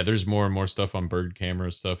 But yeah, there's more and more stuff on bird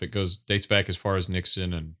camera stuff. It dates back as far as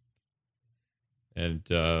Nixon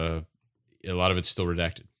and a lot of it's still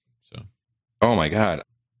redacted. So. Oh my God.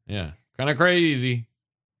 Yeah. Kind of crazy.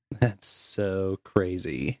 That's so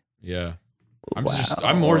crazy. Yeah. Wow. All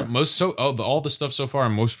the stuff so far,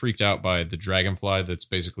 I'm most freaked out by the dragonfly that's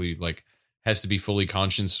basically like has to be fully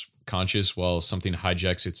conscious while something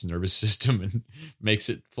hijacks its nervous system and makes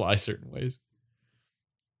it fly certain ways.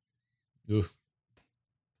 Ooh.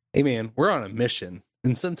 Hey man, we're on a mission,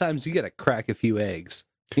 and sometimes you gotta crack a few eggs.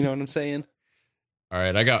 You know what I'm saying? All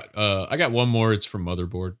right, I got one more. It's from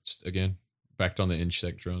Motherboard. Just again, backed on the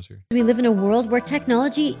Insect drones here. We live in a world where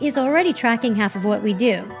technology is already tracking half of what we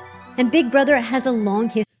do. And Big Brother has a long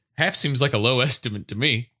history. Half seems like a low estimate to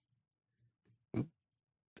me.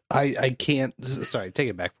 I can't. Sorry, take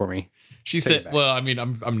it back for me. She said, "Well, I mean,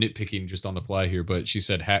 I'm nitpicking just on the fly here, but she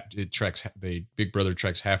said Big Brother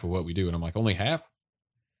tracks half of what we do," and I'm like, only half?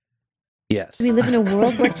 Yes. We live in a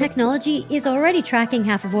world where technology is already tracking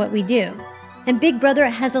half of what we do. And Big Brother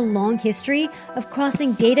has a long history of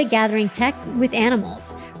crossing data gathering tech with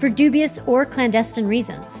animals for dubious or clandestine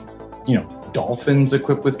reasons. Dolphins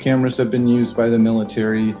equipped with cameras have been used by the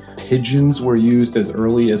military. Pigeons were used as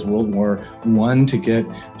early as World War I to get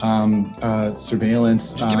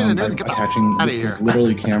surveillance by attaching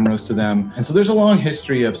literally cameras to them. And so there's a long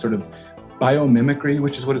history of sort of biomimicry,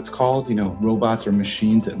 which is what it's called, robots or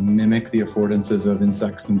machines that mimic the affordances of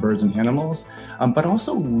insects and birds and animals, but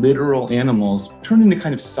also literal animals turned into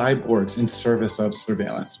kind of cyborgs in service of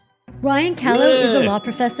surveillance. Ryan Callow is a law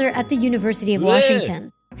professor at the University of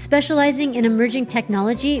Washington, specializing in emerging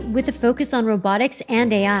technology with a focus on robotics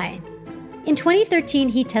and AI. In 2013,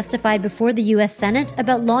 he testified before the U.S. Senate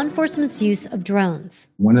about law enforcement's use of drones.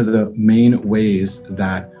 One of the main ways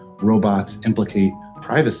that robots implicate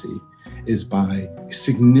privacy is by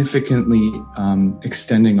significantly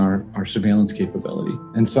extending our surveillance capability.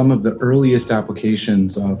 And some of the earliest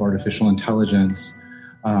applications of artificial intelligence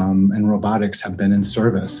and robotics have been in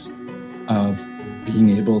service of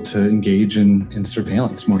being able to engage in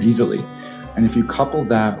surveillance more easily. And if you couple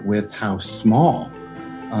that with how small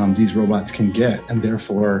these robots can get and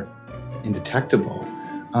therefore indetectable,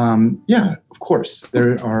 of course,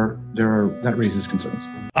 that raises concerns.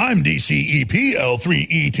 I'm DCEP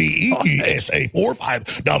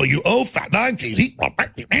L3ETEESA45WO Fat 9KZ.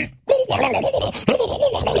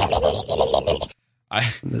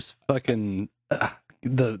 This fucking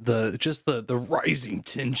the rising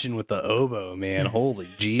tension with the oboe, man. Holy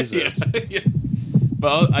Jesus. Yeah.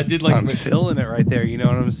 Well, I did like. I'm feeling it right there. You know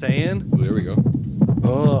what I'm saying? Well, there we go.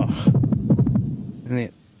 Oh.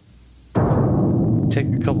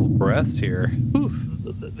 Take a couple breaths here.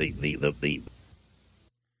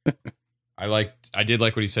 I did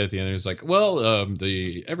like what he said at the end. He was like, well,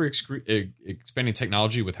 the expanding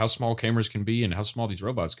technology with how small cameras can be and how small these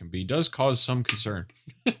robots can be does cause some concern.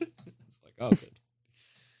 It's like, oh, good.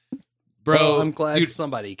 Bro, well, I'm glad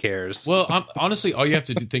somebody cares. Well, honestly, all you have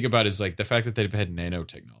to think about is like the fact that they've had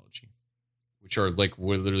nanotechnology, which are like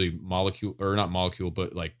literally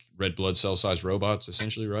but like red blood cell size robots,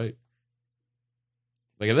 essentially, right?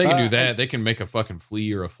 Like if they can do that, they can make a fucking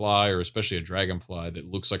flea or a fly or especially a dragonfly that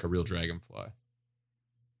looks like a real dragonfly.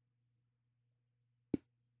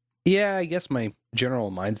 Yeah, I guess my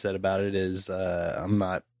general mindset about it is I'm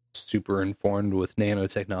not super informed with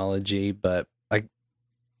nanotechnology, but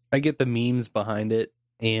I get the memes behind it,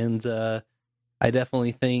 and I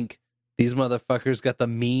definitely think these motherfuckers got the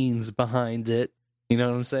means behind it. You know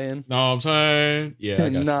what I'm saying? No, I'm saying, yeah.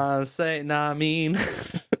 I mean.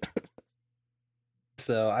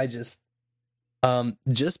 So I just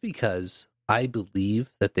because I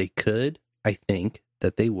believe that they could, I think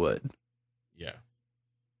that they would. Yeah.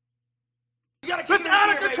 This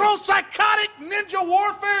out-of-control psychotic ninja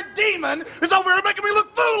warfare demon is over here making me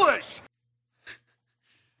look foolish!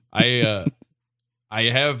 I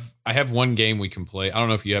have one game we can play. I don't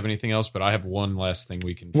know if you have anything else, but I have one last thing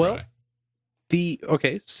we can try.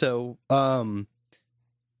 So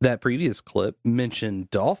that previous clip mentioned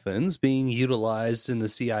dolphins being utilized in the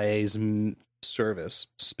CIA's service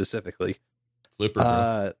specifically.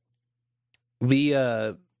 Flipper.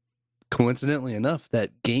 Coincidentally enough,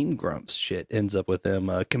 that Game Grumps shit ends up with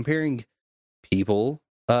them comparing people.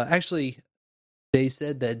 Actually, they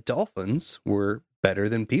said that dolphins were better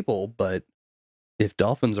than people, but if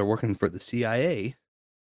dolphins are working for the CIA,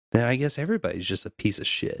 then I guess everybody's just a piece of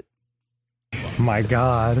shit. My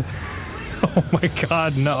God. Oh my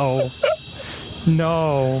God, no.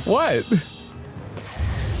 No. What?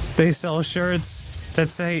 They sell shirts that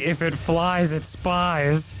say, if it flies, it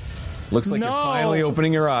spies. Looks like you're finally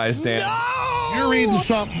opening your eyes, Dan. No! You're reading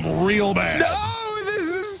something real bad. No, this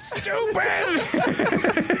is stupid.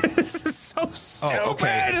 This is so stupid. Oh,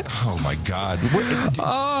 okay. Oh my God.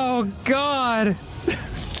 Oh God.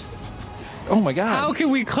 Oh my God. How can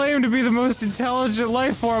we claim to be the most intelligent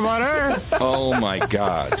life form on Earth? Oh my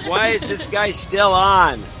God. Why is this guy still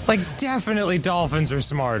on? Like, definitely dolphins are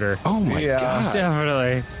smarter. Oh my God.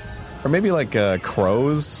 Definitely. Or maybe like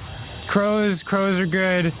crows. Crows are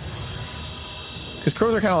good. Because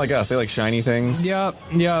crows are kind of like us. They like shiny things. Yep.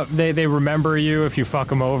 They remember you if you fuck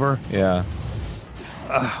them over. Yeah.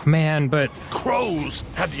 Man, but crows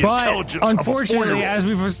have the intelligence of a unfortunately, 4-year-old. as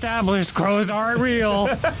we've established, crows aren't real.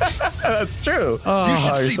 That's true. Oh, you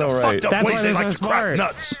should see so the right. fucked up That's ways why they they're like so to crack smart.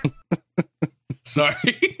 nuts.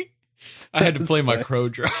 Sorry. I had to play my crow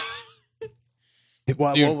drop.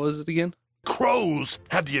 What was it again? Crows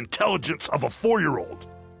have the intelligence of a 4-year-old.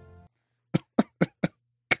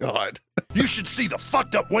 God. You should see the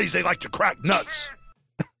fucked up ways they like to crack nuts.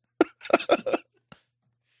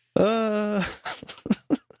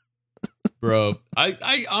 Bro,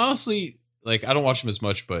 I honestly, like, I don't watch them as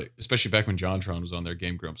much, but especially back when JonTron was on there,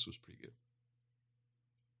 Game Grumps was pretty good.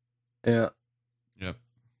 Yeah. Yep.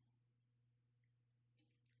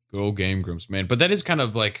 Good old Game Grumps, man. But that is kind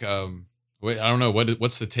of like, wait, I don't know.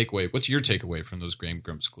 What's the takeaway? What's your takeaway from those Game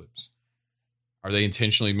Grumps clips? Are they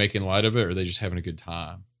intentionally making light of it, or are they just having a good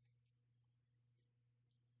time?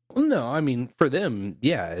 No, I mean, for them,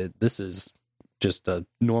 yeah, this is just a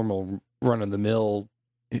normal run-of-the-mill,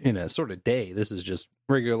 sort of day. This is just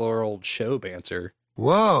regular old show banter.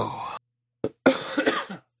 Whoa.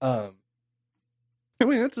 I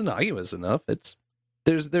mean, that's innocuous enough.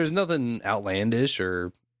 There's nothing outlandish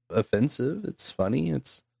or offensive. It's funny.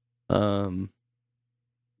 It's I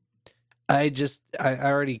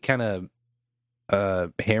already kind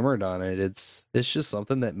of hammered on it. It's just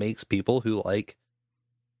something that makes people who like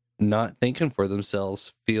not thinking for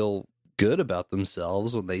themselves feel good about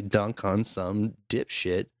themselves when they dunk on some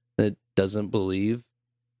dipshit that doesn't believe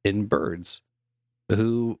in birds,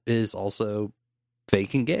 who is also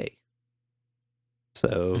fake and gay.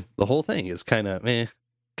 So the whole thing is kind of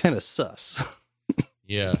sus.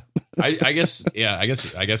 Yeah. I guess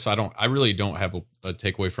I really don't have a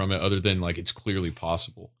takeaway from it other than like it's clearly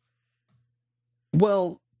possible.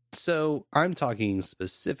 Well, so I'm talking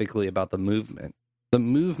specifically about the movement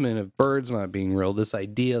of birds not being real. This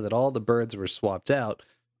idea that all the birds were swapped out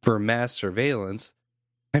for mass surveillance.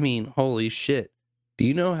 I mean, holy shit. Do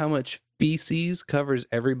you know how much feces covers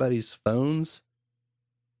everybody's phones?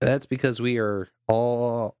 That's because we are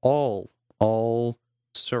all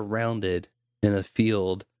surrounded in a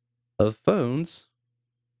field of phones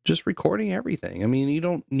just recording everything. I mean, you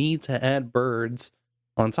don't need to add birds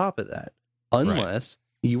on top of that unless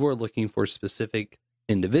you are looking for specific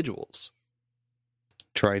individuals.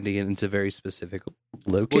 trying to get into very specific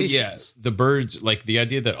locations. Well, yeah, the birds, like the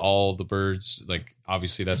idea that all the birds, like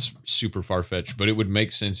obviously that's super far fetched, but it would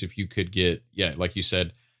make sense if you could get, yeah, like you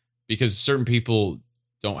said, because certain people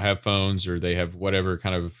don't have phones or they have whatever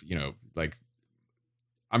kind of, you know, like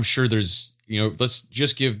I'm sure there's, you know, let's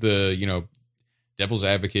just give the, you know, devil's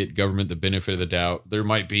advocate government the benefit of the doubt. There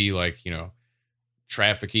might be like, you know,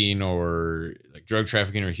 trafficking or like drug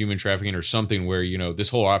trafficking or human trafficking or something where, you know, this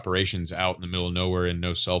whole operation's out in the middle of nowhere and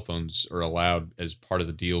no cell phones are allowed as part of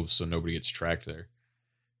the deal so nobody gets tracked there.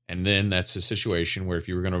 And then that's a situation where if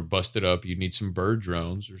you were going to bust it up, you'd need some bird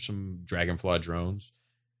drones or some dragonfly drones.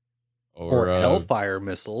 Or Hellfire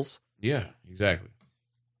missiles. Yeah, exactly.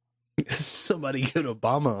 Somebody get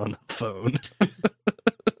Obama on the phone.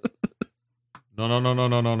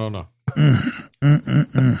 No.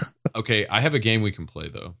 Okay, I have a game we can play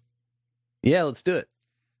though. Yeah, let's do it.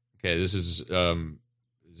 Okay, this is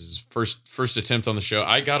first attempt on the show.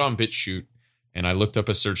 I got on BitChute and I looked up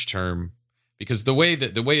a search term because the way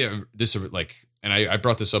this like, and I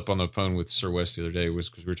brought this up on the phone with Sir West the other day was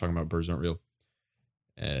because we were talking about birds aren't real.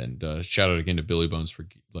 And shout out again to Billy Bones for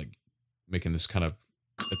like making this kind of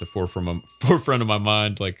at the forefront of my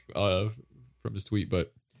mind, like from his tweet.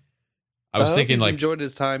 But I was thinking, he's like, enjoyed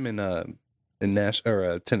his time in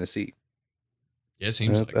Tennessee. Yeah, it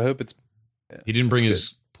seems like. I hope it's. Yeah, he didn't bring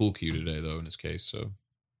his pool cue today, though. In his case, so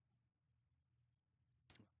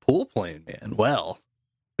pool playing, man. Well,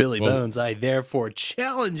 Billy Bones, I therefore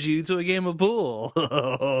challenge you to a game of pool.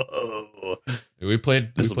 We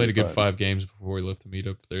played a good fun. 5 games before we left the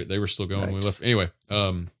meetup. They were still going when we left. Anyway,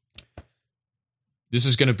 this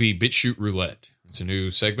is going to be BitChute Roulette. It's a new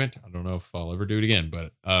segment. I don't know if I'll ever do it again,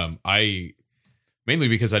 but I mainly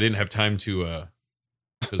because I didn't have time to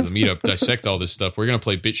because of the meetup dissect all this stuff. We're going to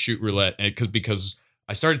play BitChute Roulette, and because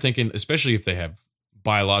I started thinking, especially if they have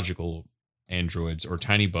biological androids or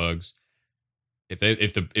tiny bugs, if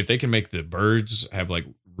they can make the birds have like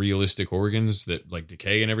realistic organs that like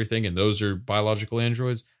decay and everything, and those are biological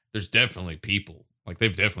androids, there's definitely people. Like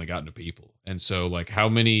they've definitely gotten to people. And so like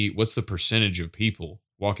what's the percentage of people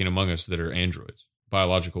walking among us that are androids,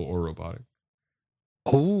 biological or robotic?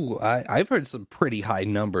 Oh, I've heard some pretty high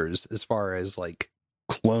numbers as far as like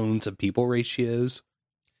clone to people ratios.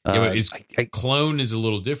 Yeah, but clone is a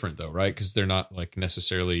little different though, right? Because they're not like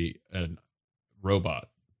necessarily a robot.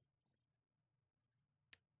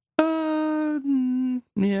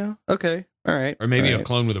 Yeah. Okay. All right. Or maybe a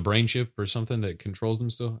clone with a brain chip or something that controls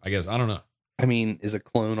them still. I guess. I don't know. I mean, is a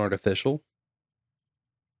clone artificial?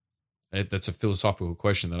 That's a philosophical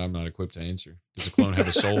question that I'm not equipped to answer. Does a clone have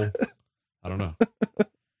a soul? I don't know.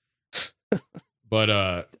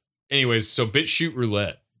 But anyways, so BitChute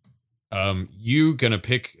Roulette. You gonna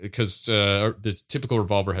pick, because the typical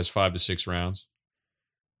revolver has 5 to 6 rounds.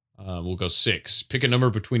 We'll go 6. Pick a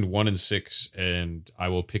number between 1 and 6, and I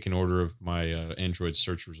will pick an order of my Android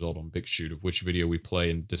search result on BitChute of which video we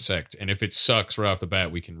play and dissect. And if it sucks right off the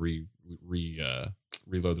bat, we can reload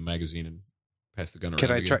the magazine and pass the gun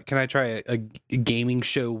around. Can I try a gaming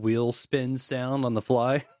show wheel spin sound on the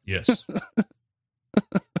fly? Yes.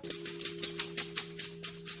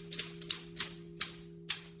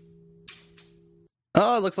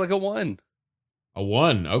 Oh, it looks like a 1. A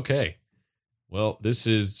 1. Okay. Well, this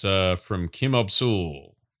is from Kim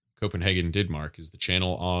Obsul. Copenhagen Didmark is the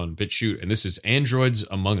channel on BitChute. And this is Androids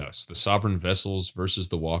Among Us, the Sovereign Vessels versus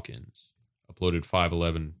the Walk-ins. Uploaded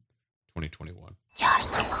 5/11/2021.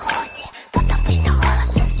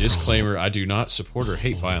 Disclaimer, I do not support or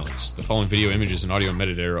hate violence. The following video, images, and audio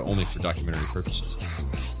metadata are only for documentary purposes.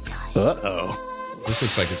 Uh-oh. This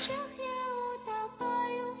looks like it's...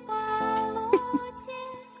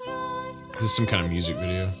 This is some kind of music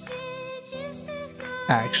video.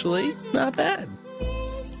 Actually, not bad. I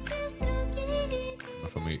don't know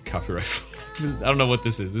if I'm going to get copyright. I don't know what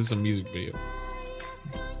this is. This is some music video.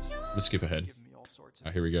 Let's skip ahead.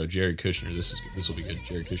 Here we go. Jared Kushner. This will be good.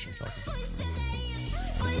 Jared Kushner talking.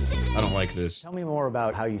 I don't like this. Tell me more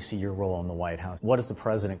about how you see your role in the White House. What is the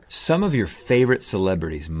president? Some of your favorite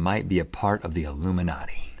celebrities might be a part of the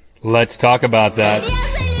Illuminati. Let's talk about that.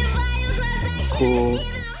 Cool.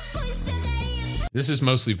 This is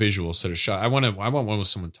mostly visual set of shot. I want one with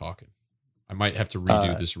someone talking. I might have to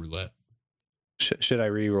redo this roulette. Should I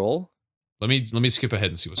re-roll? Let me skip ahead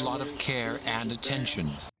and see what's a lot of care and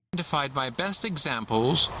attention. Identified my best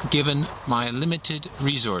examples given my limited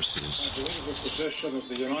resources. This is the position of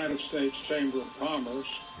the United States Chamber of Commerce.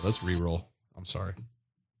 Let's re-roll. I'm sorry.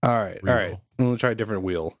 All right. Re-roll. All right. We'll try a different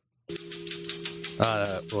wheel.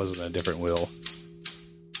 That wasn't a different wheel.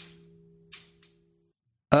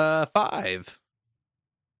 5.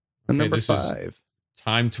 Okay, Number this 5. Is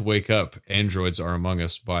Time to Wake Up. Androids Are Among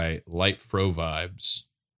Us by Light Fro Vibes.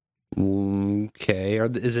 Okay.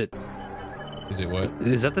 Is it what?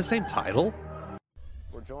 Is that the same title?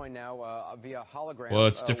 We're joined now via hologram. Well,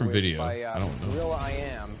 it's different video. By, I don't know. Real I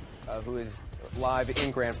Am, who is live in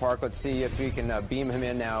Grant Park. Let's see if we can beam him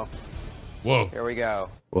in now. Whoa. Here we go.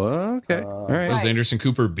 Well, okay. All right. That was Anderson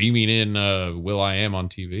Cooper beaming in Will I Am on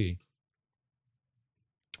TV.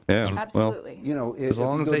 Yeah, absolutely. Well, you know, as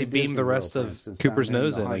long as they beam the rest of Cooper's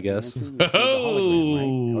nose in, I guess.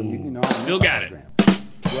 Oh, still got it.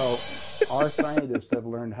 Well, our scientists have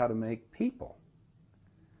learned how to make people.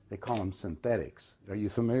 They call them synthetics. Are you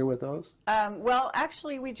familiar with those? Well,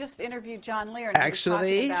 actually, we just interviewed John Lear, and he was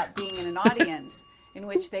talking about being in an audience in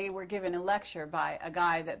which they were given a lecture by a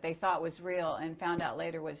guy that they thought was real and found out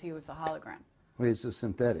later he was a hologram. Well, it's a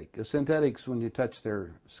synthetic. A synthetics, when you touch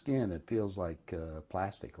their skin, it feels like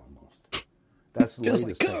plastic almost. That's the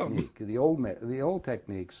latest technique. The old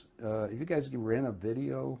techniques. If you guys can rent a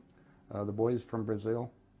video, the boys from Brazil,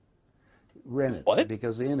 rent it. What?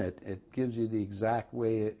 Because in it, it gives you the exact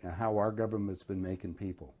way how our government's been making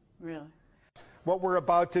people. Really? What we're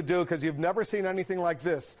about to do, because you've never seen anything like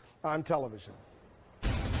this on television.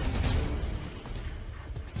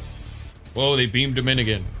 Whoa, they beamed him in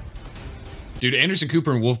again. Dude, Anderson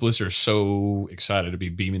Cooper and Wolf Bliss are so excited to be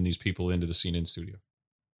beaming these people into the CNN studio.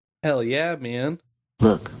 Hell yeah, man.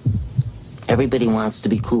 Look, everybody wants to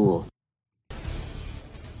be cool.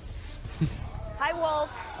 Hi,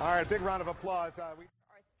 Wolf. All right, big round of applause.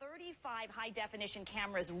 35 high-definition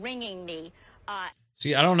cameras ringing me.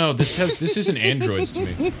 See, I don't know. This isn't androids to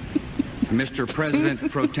me. Mr.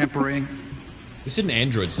 President pro tempore. This isn't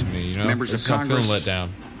androids to me, you know? Members of I'm feeling Congress. let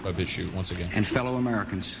down by BitChute once again. And fellow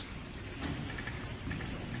Americans.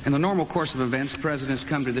 In the normal course of events, presidents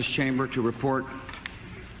come to this chamber to report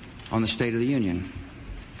on the State of the Union.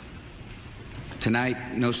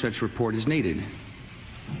 Tonight, no such report is needed.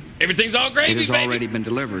 Everything's all gravy, It has baby. already been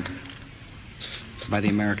delivered by the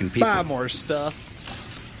American people. Buy more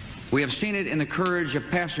stuff. We have seen it in the courage of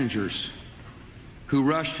passengers who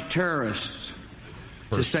rushed terrorists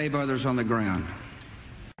to save others on the ground.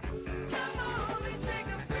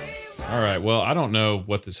 All right, well, I don't know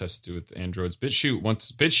what this has to do with androids.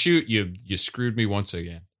 BitChute, you screwed me once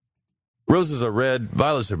again. Roses are red,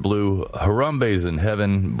 violets are blue, Harambe's in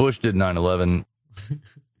heaven, Bush did 9/11.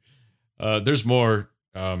 There's more,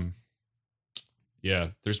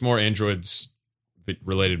 there's more androids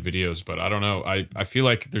related videos, but I don't know. I feel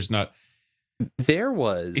like there's not. There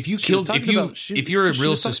was. If you She was killed, talking about- if you're she real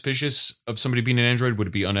was talk- suspicious of somebody being an android, would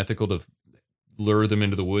it be unethical to lure them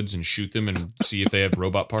into the woods and shoot them and see if they have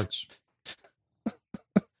robot parts?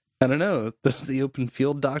 I don't know. Does the open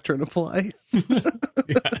field doctrine apply?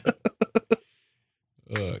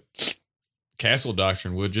 Castle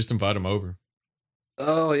doctrine would just invite them over.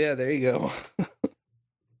 Oh, yeah, there you go.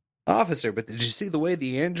 Officer, but did you see the way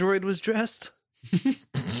the android was dressed?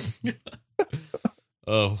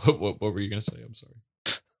 Oh, what were you going to say? I'm sorry.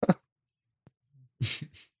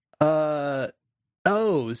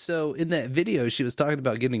 So in that video, she was talking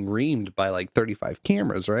about getting reamed by like 35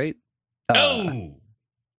 cameras, right?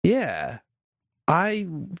 Yeah.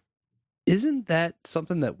 Isn't that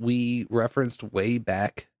something that we referenced way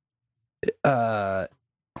back on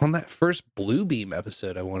that first Bluebeam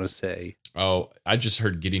episode, I want to say? Oh, I just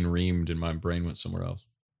heard getting reamed and my brain went somewhere else.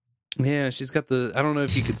 Yeah, she's got I don't know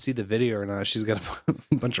if you could see the video or not. She's got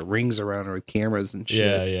a bunch of rings around her with cameras and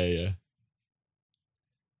shit.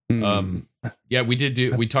 Yeah.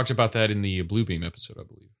 We talked about that in the Bluebeam episode, I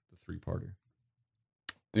believe, the 3-parter.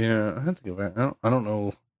 Yeah, I have to go back. I don't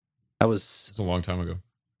know. It's a long time ago.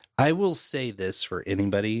 I will say this for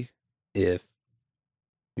anybody: if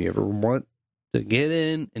you ever want to get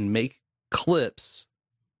in and make clips,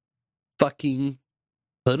 fucking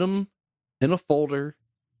put them in a folder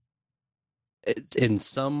in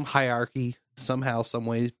some hierarchy, somehow, some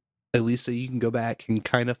way, at least so you can go back and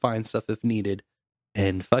kind of find stuff if needed,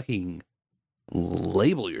 and fucking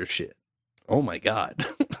label your shit. Oh my God.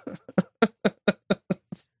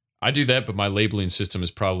 I do that, but my labeling system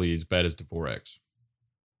is probably as bad as Dvorak's.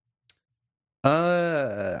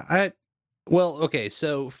 Okay,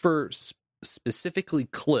 so for specifically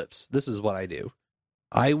clips, this is what I do.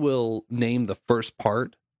 I will name the first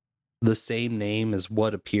part the same name as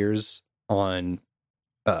what appears on,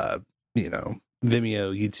 Vimeo,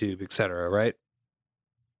 YouTube, etc., right?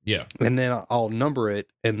 Yeah. And then I'll number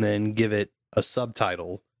it and then give it a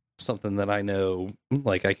subtitle, something that I know,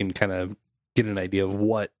 like I can kind of get an idea of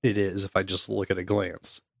what it is if I just look at a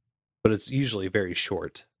glance. But it's usually very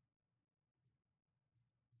short.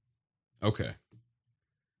 Okay.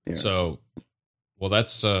 Yeah. So, well,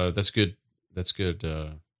 that's good That's good.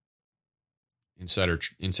 Insider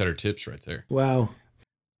tips right there. Wow.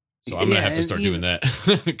 So I'm gonna have to start doing that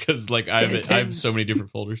because like I have so many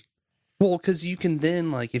different folders. Well, because you can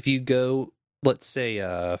then like if you go, let's say,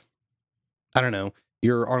 I don't know,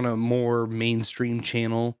 you're on a more mainstream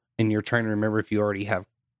channel and you're trying to remember if you already have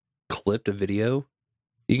clipped a video,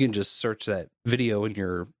 you can just search that video in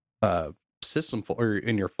your system or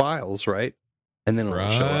in your files, right? And then it'll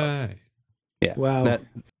show up. Yeah. Wow.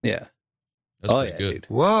 Yeah. That's pretty good. Dude.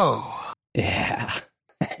 Whoa. Yeah.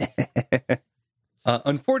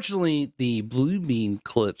 Unfortunately, the Blue Bean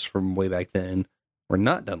clips from way back then were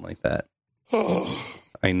not done like that.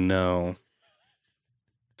 I know.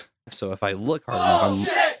 So if I look hard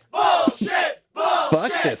enough, Bullshit!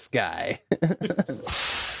 fuck this guy.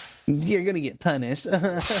 You're gonna get punished.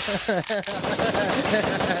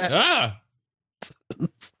 Ah!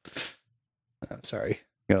 Sorry,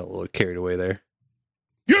 got a little carried away there.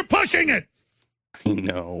 You're pushing it.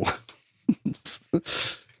 No.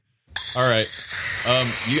 All right.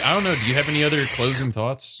 I don't know. Do you have any other closing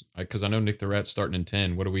thoughts? Because I know Nick the Rat's starting in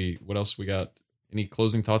 10. What else we got? Any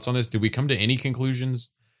closing thoughts on this? Did we come to any conclusions?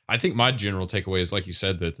 I think my general takeaway is, like you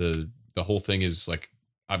said, that the whole thing is like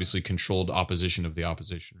obviously controlled opposition of the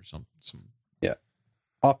opposition or something. Yeah.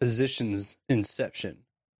 Opposition's inception.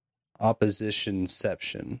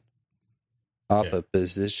 Oppositionception.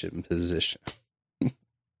 Opposition position.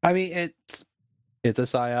 I mean, it's a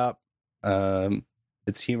psyop.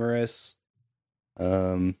 It's humorous.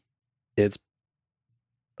 It's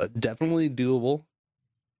definitely doable.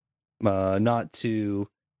 Not to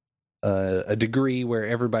a degree where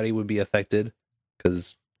everybody would be affected,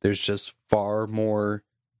 because there's just far more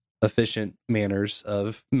efficient manners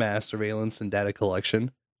of mass surveillance and data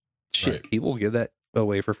collection. Shit, Right. people give that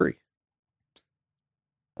away for free.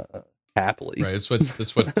 Happily. Right. That's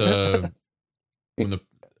what when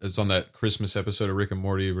it's on that Christmas episode of Rick and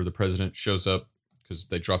Morty where the president shows up because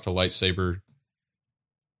they dropped a lightsaber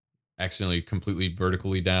accidentally completely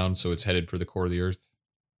vertically down, so it's headed for the core of the earth.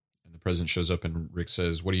 And the president shows up and Rick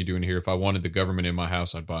says, "What are you doing here? If I wanted the government in my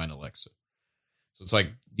house, I'd buy an Alexa." So it's like,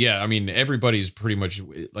 yeah, I mean, everybody's pretty much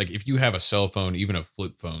like, if you have a cell phone, even a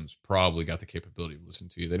flip phone's probably got the capability of listening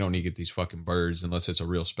to you. They don't need to get these fucking birds unless it's a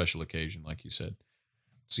real special occasion, like you said.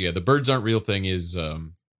 So yeah, the birds aren't real thing is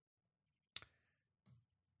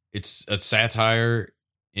it's a satire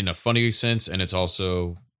in a funny sense, and it's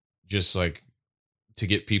also just like to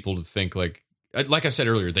get people to think like I said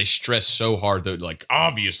earlier, they stress so hard that like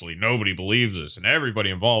obviously nobody believes this and everybody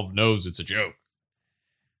involved knows it's a joke.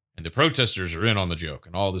 And the protesters are in on the joke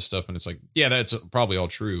and all this stuff, and it's like, yeah, that's probably all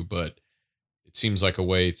true, but it seems like a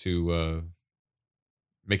way to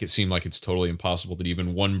make it seem like it's totally impossible that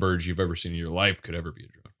even one bird you've ever seen in your life could ever be a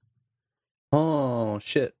joke. Oh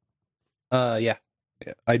shit. Yeah,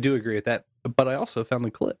 I do agree with that. But I also found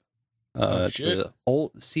the clip. It's a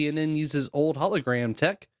old CNN uses old hologram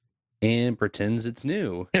tech and pretends it's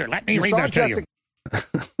new. Here, let me read that to you.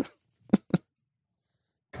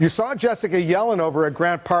 You saw Jessica Yellen over at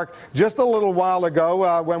Grant Park just a little while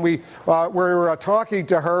ago when we were talking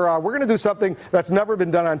to her. We're going to do something that's never been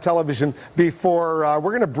done on television before. We're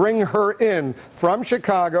going to bring her in from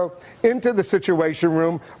Chicago into the Situation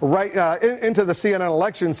Room, right into the CNN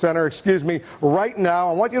Election Center, right now.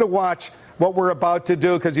 I want you to watch what we're about to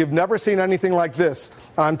do, because you've never seen anything like this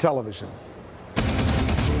on television.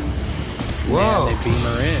 Whoa. Man, they beam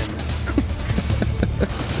her in.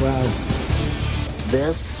 Wow.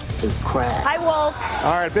 This is crap. Hi, Wolf.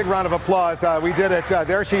 All right, big round of applause. We did it.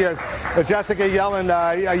 There she is, Jessica Yellen.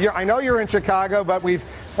 I know you're in Chicago, but we've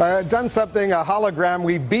done something, a hologram.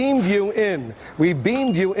 We beamed you in. We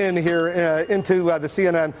beamed you in here into the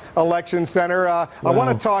CNN Election Center. Wow. I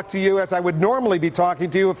want to talk to you as I would normally be talking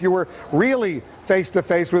to you if you were really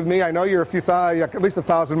face-to-face with me. I know you're at least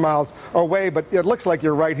 1,000 miles away, but it looks like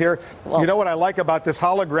you're right here. Well, you know what I like about this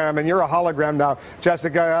hologram, and you're a hologram now,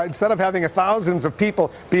 Jessica, instead of having thousands of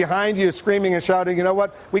people behind you screaming and shouting, you know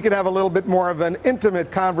what, we can have a little bit more of an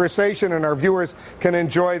intimate conversation, and our viewers can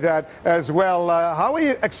enjoy that as well. How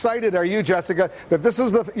excited are you, Jessica, that this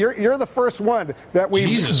is you're the first one that we've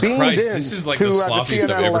beamed Christ, in this is like to the the sloppiest CNN I've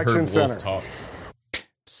ever Election heard Center. Wolf talk.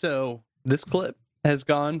 So this clip has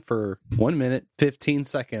gone for 1 minute, 15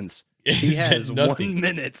 seconds. She He said has nothing. 1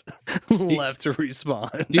 minute left to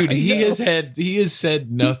respond. Dude, he has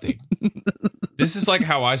said nothing. This is like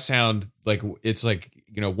how I sound. Like it's like,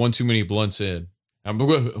 you know, one too many blunts in. And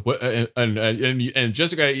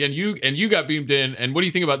Jessica, and you got beamed in. And what do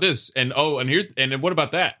you think about this? And what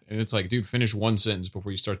about that? And it's like, dude, finish one sentence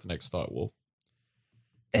before you start the next thought, Wolf.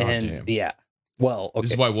 And yeah, well, okay.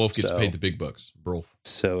 This is why Wolf gets paid the big bucks, bro.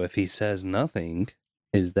 So if he says nothing,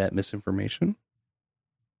 Is that misinformation?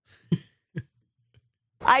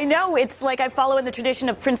 I know, it's like I follow in the tradition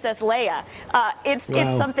of Princess Leia. It's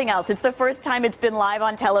something else. It's the first time it's been live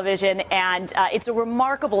on television, and it's a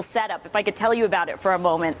remarkable setup. If I could tell you about it for a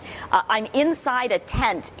moment. I'm inside a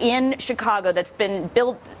tent in Chicago that's been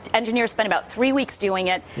built. Engineers spent about 3 weeks doing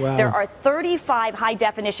it. Wow. There are 35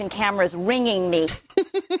 high-definition cameras ringing me.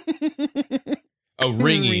 Oh,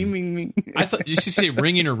 ringing. Reaming me. I thought, did she say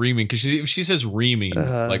ringing or reaming? Because she says reaming.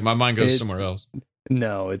 Like, my mind goes somewhere else.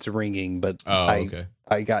 No, it's ringing, but okay.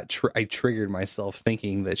 I triggered myself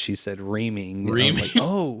thinking that she said reaming. Reaming. I was like,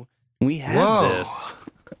 oh, we have this.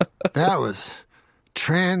 That was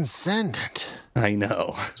transcendent. I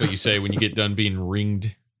know. So you say when you get done being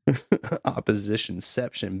ringed.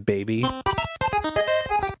 Oppositionception, baby.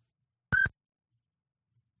 I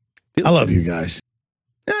love you guys.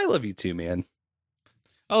 I love you too, man.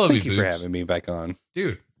 I love Thank you you for Boobs. having me back on.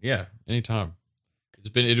 Dude, yeah, anytime.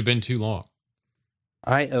 It had been too long.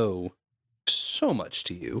 I owe so much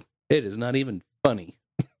to you. It is not even funny.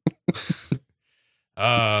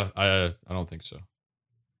 I don't think so.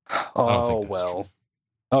 Oh, well.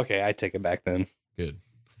 Okay, I take it back then. Good.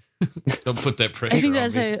 Don't put that pressure I think on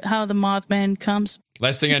that's me. how the Mothman comes.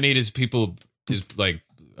 Last thing I need is people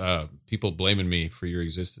blaming me for your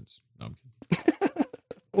existence. No, I'm kidding.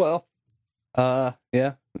 Well,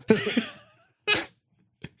 yeah.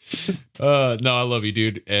 No, I love you,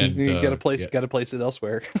 dude. And You gotta place it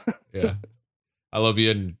elsewhere. Yeah. I love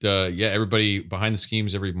you. And yeah, everybody behind the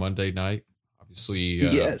schemes every Monday night. Obviously,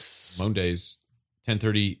 yes. Mondays,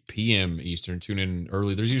 10:30 p.m. Eastern. Tune in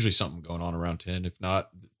early. There's usually something going on around 10. If not,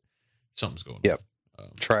 something's going on. Yep.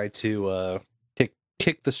 Try to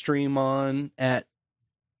kick the stream on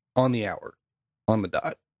the hour, on the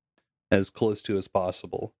dot, as close to as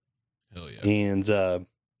possible. Hell yeah. And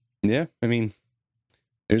yeah, I mean,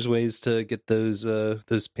 there's ways to get those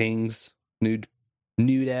pings, nude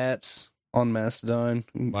apps on Mastodon.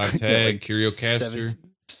 Live tag, like CurioCaster.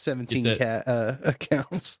 17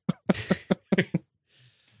 accounts.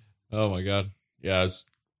 Oh my god. Yeah,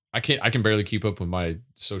 I can barely keep up with my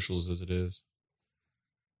socials as it is.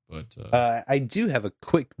 But I do have a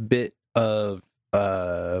quick bit of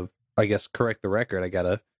I guess correct the record. I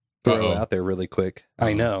gotta throw it out there really quick.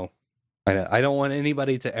 I know. I don't want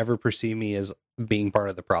anybody to ever perceive me as being part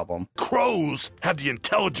of the problem. Crows have the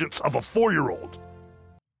intelligence of a 4-year-old.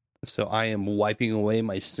 So I am wiping away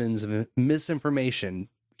my sins of misinformation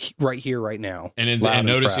right here, right now. And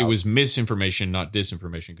notice it was misinformation, not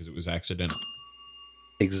disinformation, because it was accidental.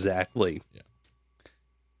 Exactly. Yeah.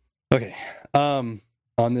 Okay. On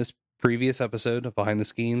this previous episode of Behind the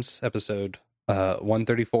Schemes, episode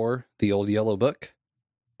 134, The Old Yellow Book,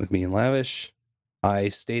 with me and Lavish, I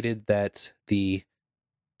stated that the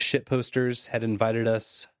shit posters had invited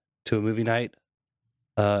us to a movie night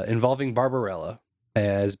involving Barbarella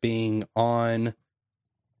as being on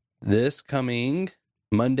this coming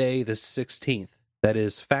Monday the 16th. That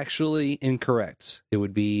is factually incorrect. It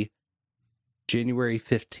would be January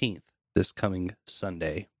 15th, this coming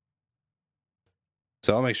Sunday.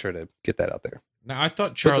 So I'll make sure to get that out there. Now, I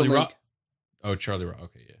thought Charlie Rock. Oh, Charlie Rock.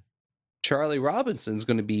 Okay, yeah. Charlie Robinson's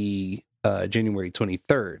going to be January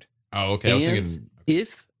 23rd. Oh, okay. I was thinking.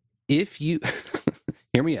 If you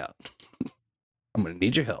hear me out, I'm going to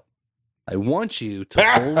need your help. I want you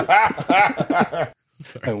to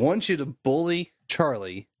bully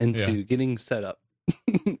Charlie into getting set up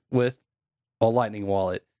with a Lightning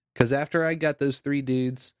wallet. Because after I got those 3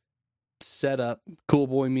 dudes set up, Cool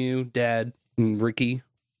Boy Mew, Dad, and Ricky,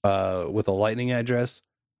 with a Lightning address,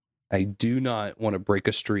 I do not want to break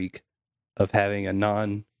a streak of having a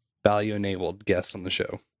non-value enabled guest on the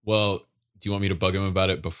show. Well, do you want me to bug him about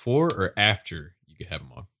it before or after you could have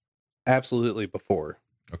him on? Absolutely before.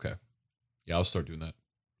 Okay. Yeah, I'll start doing that.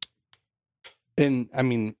 And I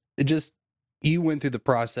mean, you went through the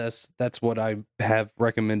process. That's what I have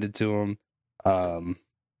recommended to him.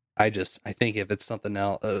 I think if it's something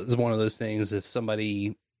else, it's one of those things. If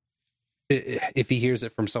he hears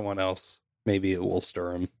it from someone else, maybe it will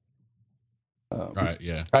stir him. All right.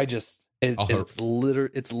 Yeah. It's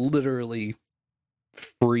literally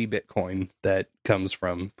free Bitcoin that comes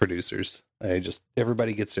from producers.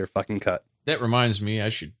 Everybody gets their fucking cut. That reminds me, I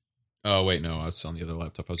should. Oh wait, no, it's on the other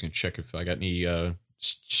laptop. I was gonna check if I got any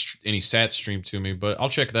sats streamed to me, but I'll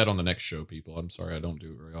check that on the next show, people. I'm sorry, I don't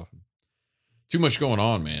do it very often. Too much going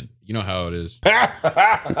on, man. You know how it is. But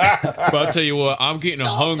I'll tell you what, I'm getting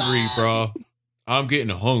hungry, bro. I'm getting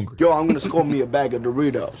hungry. Yo, I'm gonna score me a bag of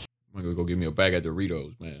Doritos. I'm gonna go get me a bag of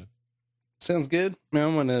Doritos, man. Sounds good. Man,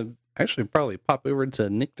 I'm gonna actually probably pop over to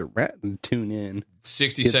Nick the Rat and tune in.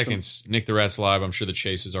 60 seconds. Nick the Rat's live. I'm sure the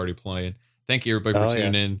chase is already playing. thank you everybody for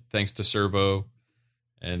tuning in. Thanks to Servo,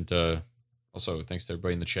 and also thanks to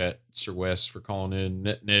everybody in the chat. Sir Wes for calling in.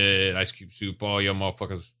 Net, Ice Cube Soup, all you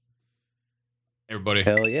motherfuckers. Everybody.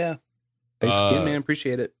 Hell yeah. Thanks again, man.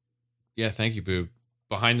 Appreciate it. Yeah, thank you, Boob.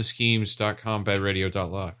 BehindTheSchemes.com,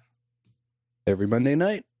 badradio.live. Every Monday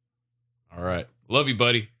night. All right. Love you,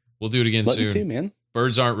 buddy. We'll do it again soon. Love you too, man.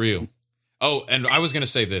 Birds aren't real. Oh, and I was going to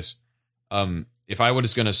say this. If I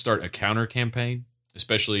was going to start a counter campaign,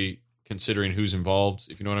 especially considering who's involved,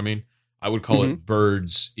 if you know what I mean, I would call it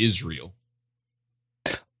Birds is Real.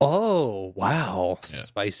 Oh, wow. Yeah.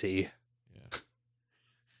 Spicy. Yeah.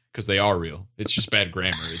 Because they are real. It's just bad grammar.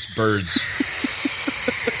 It's birds.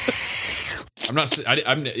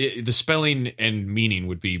 The spelling and meaning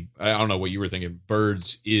would be, I don't know what you were thinking.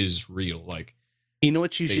 Birds is real. Like, you know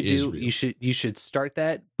what you should do? Real. You should start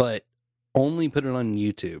that, but only put it on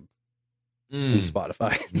YouTube and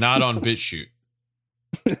Spotify. Not on BitChute.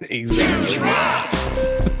 Exactly.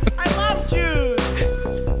 I love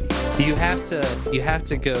Jews. You have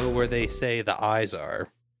to go where they say the eyes are.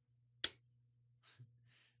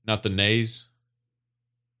 Not the nays.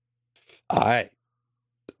 Aye.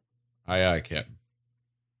 Aye, Captain.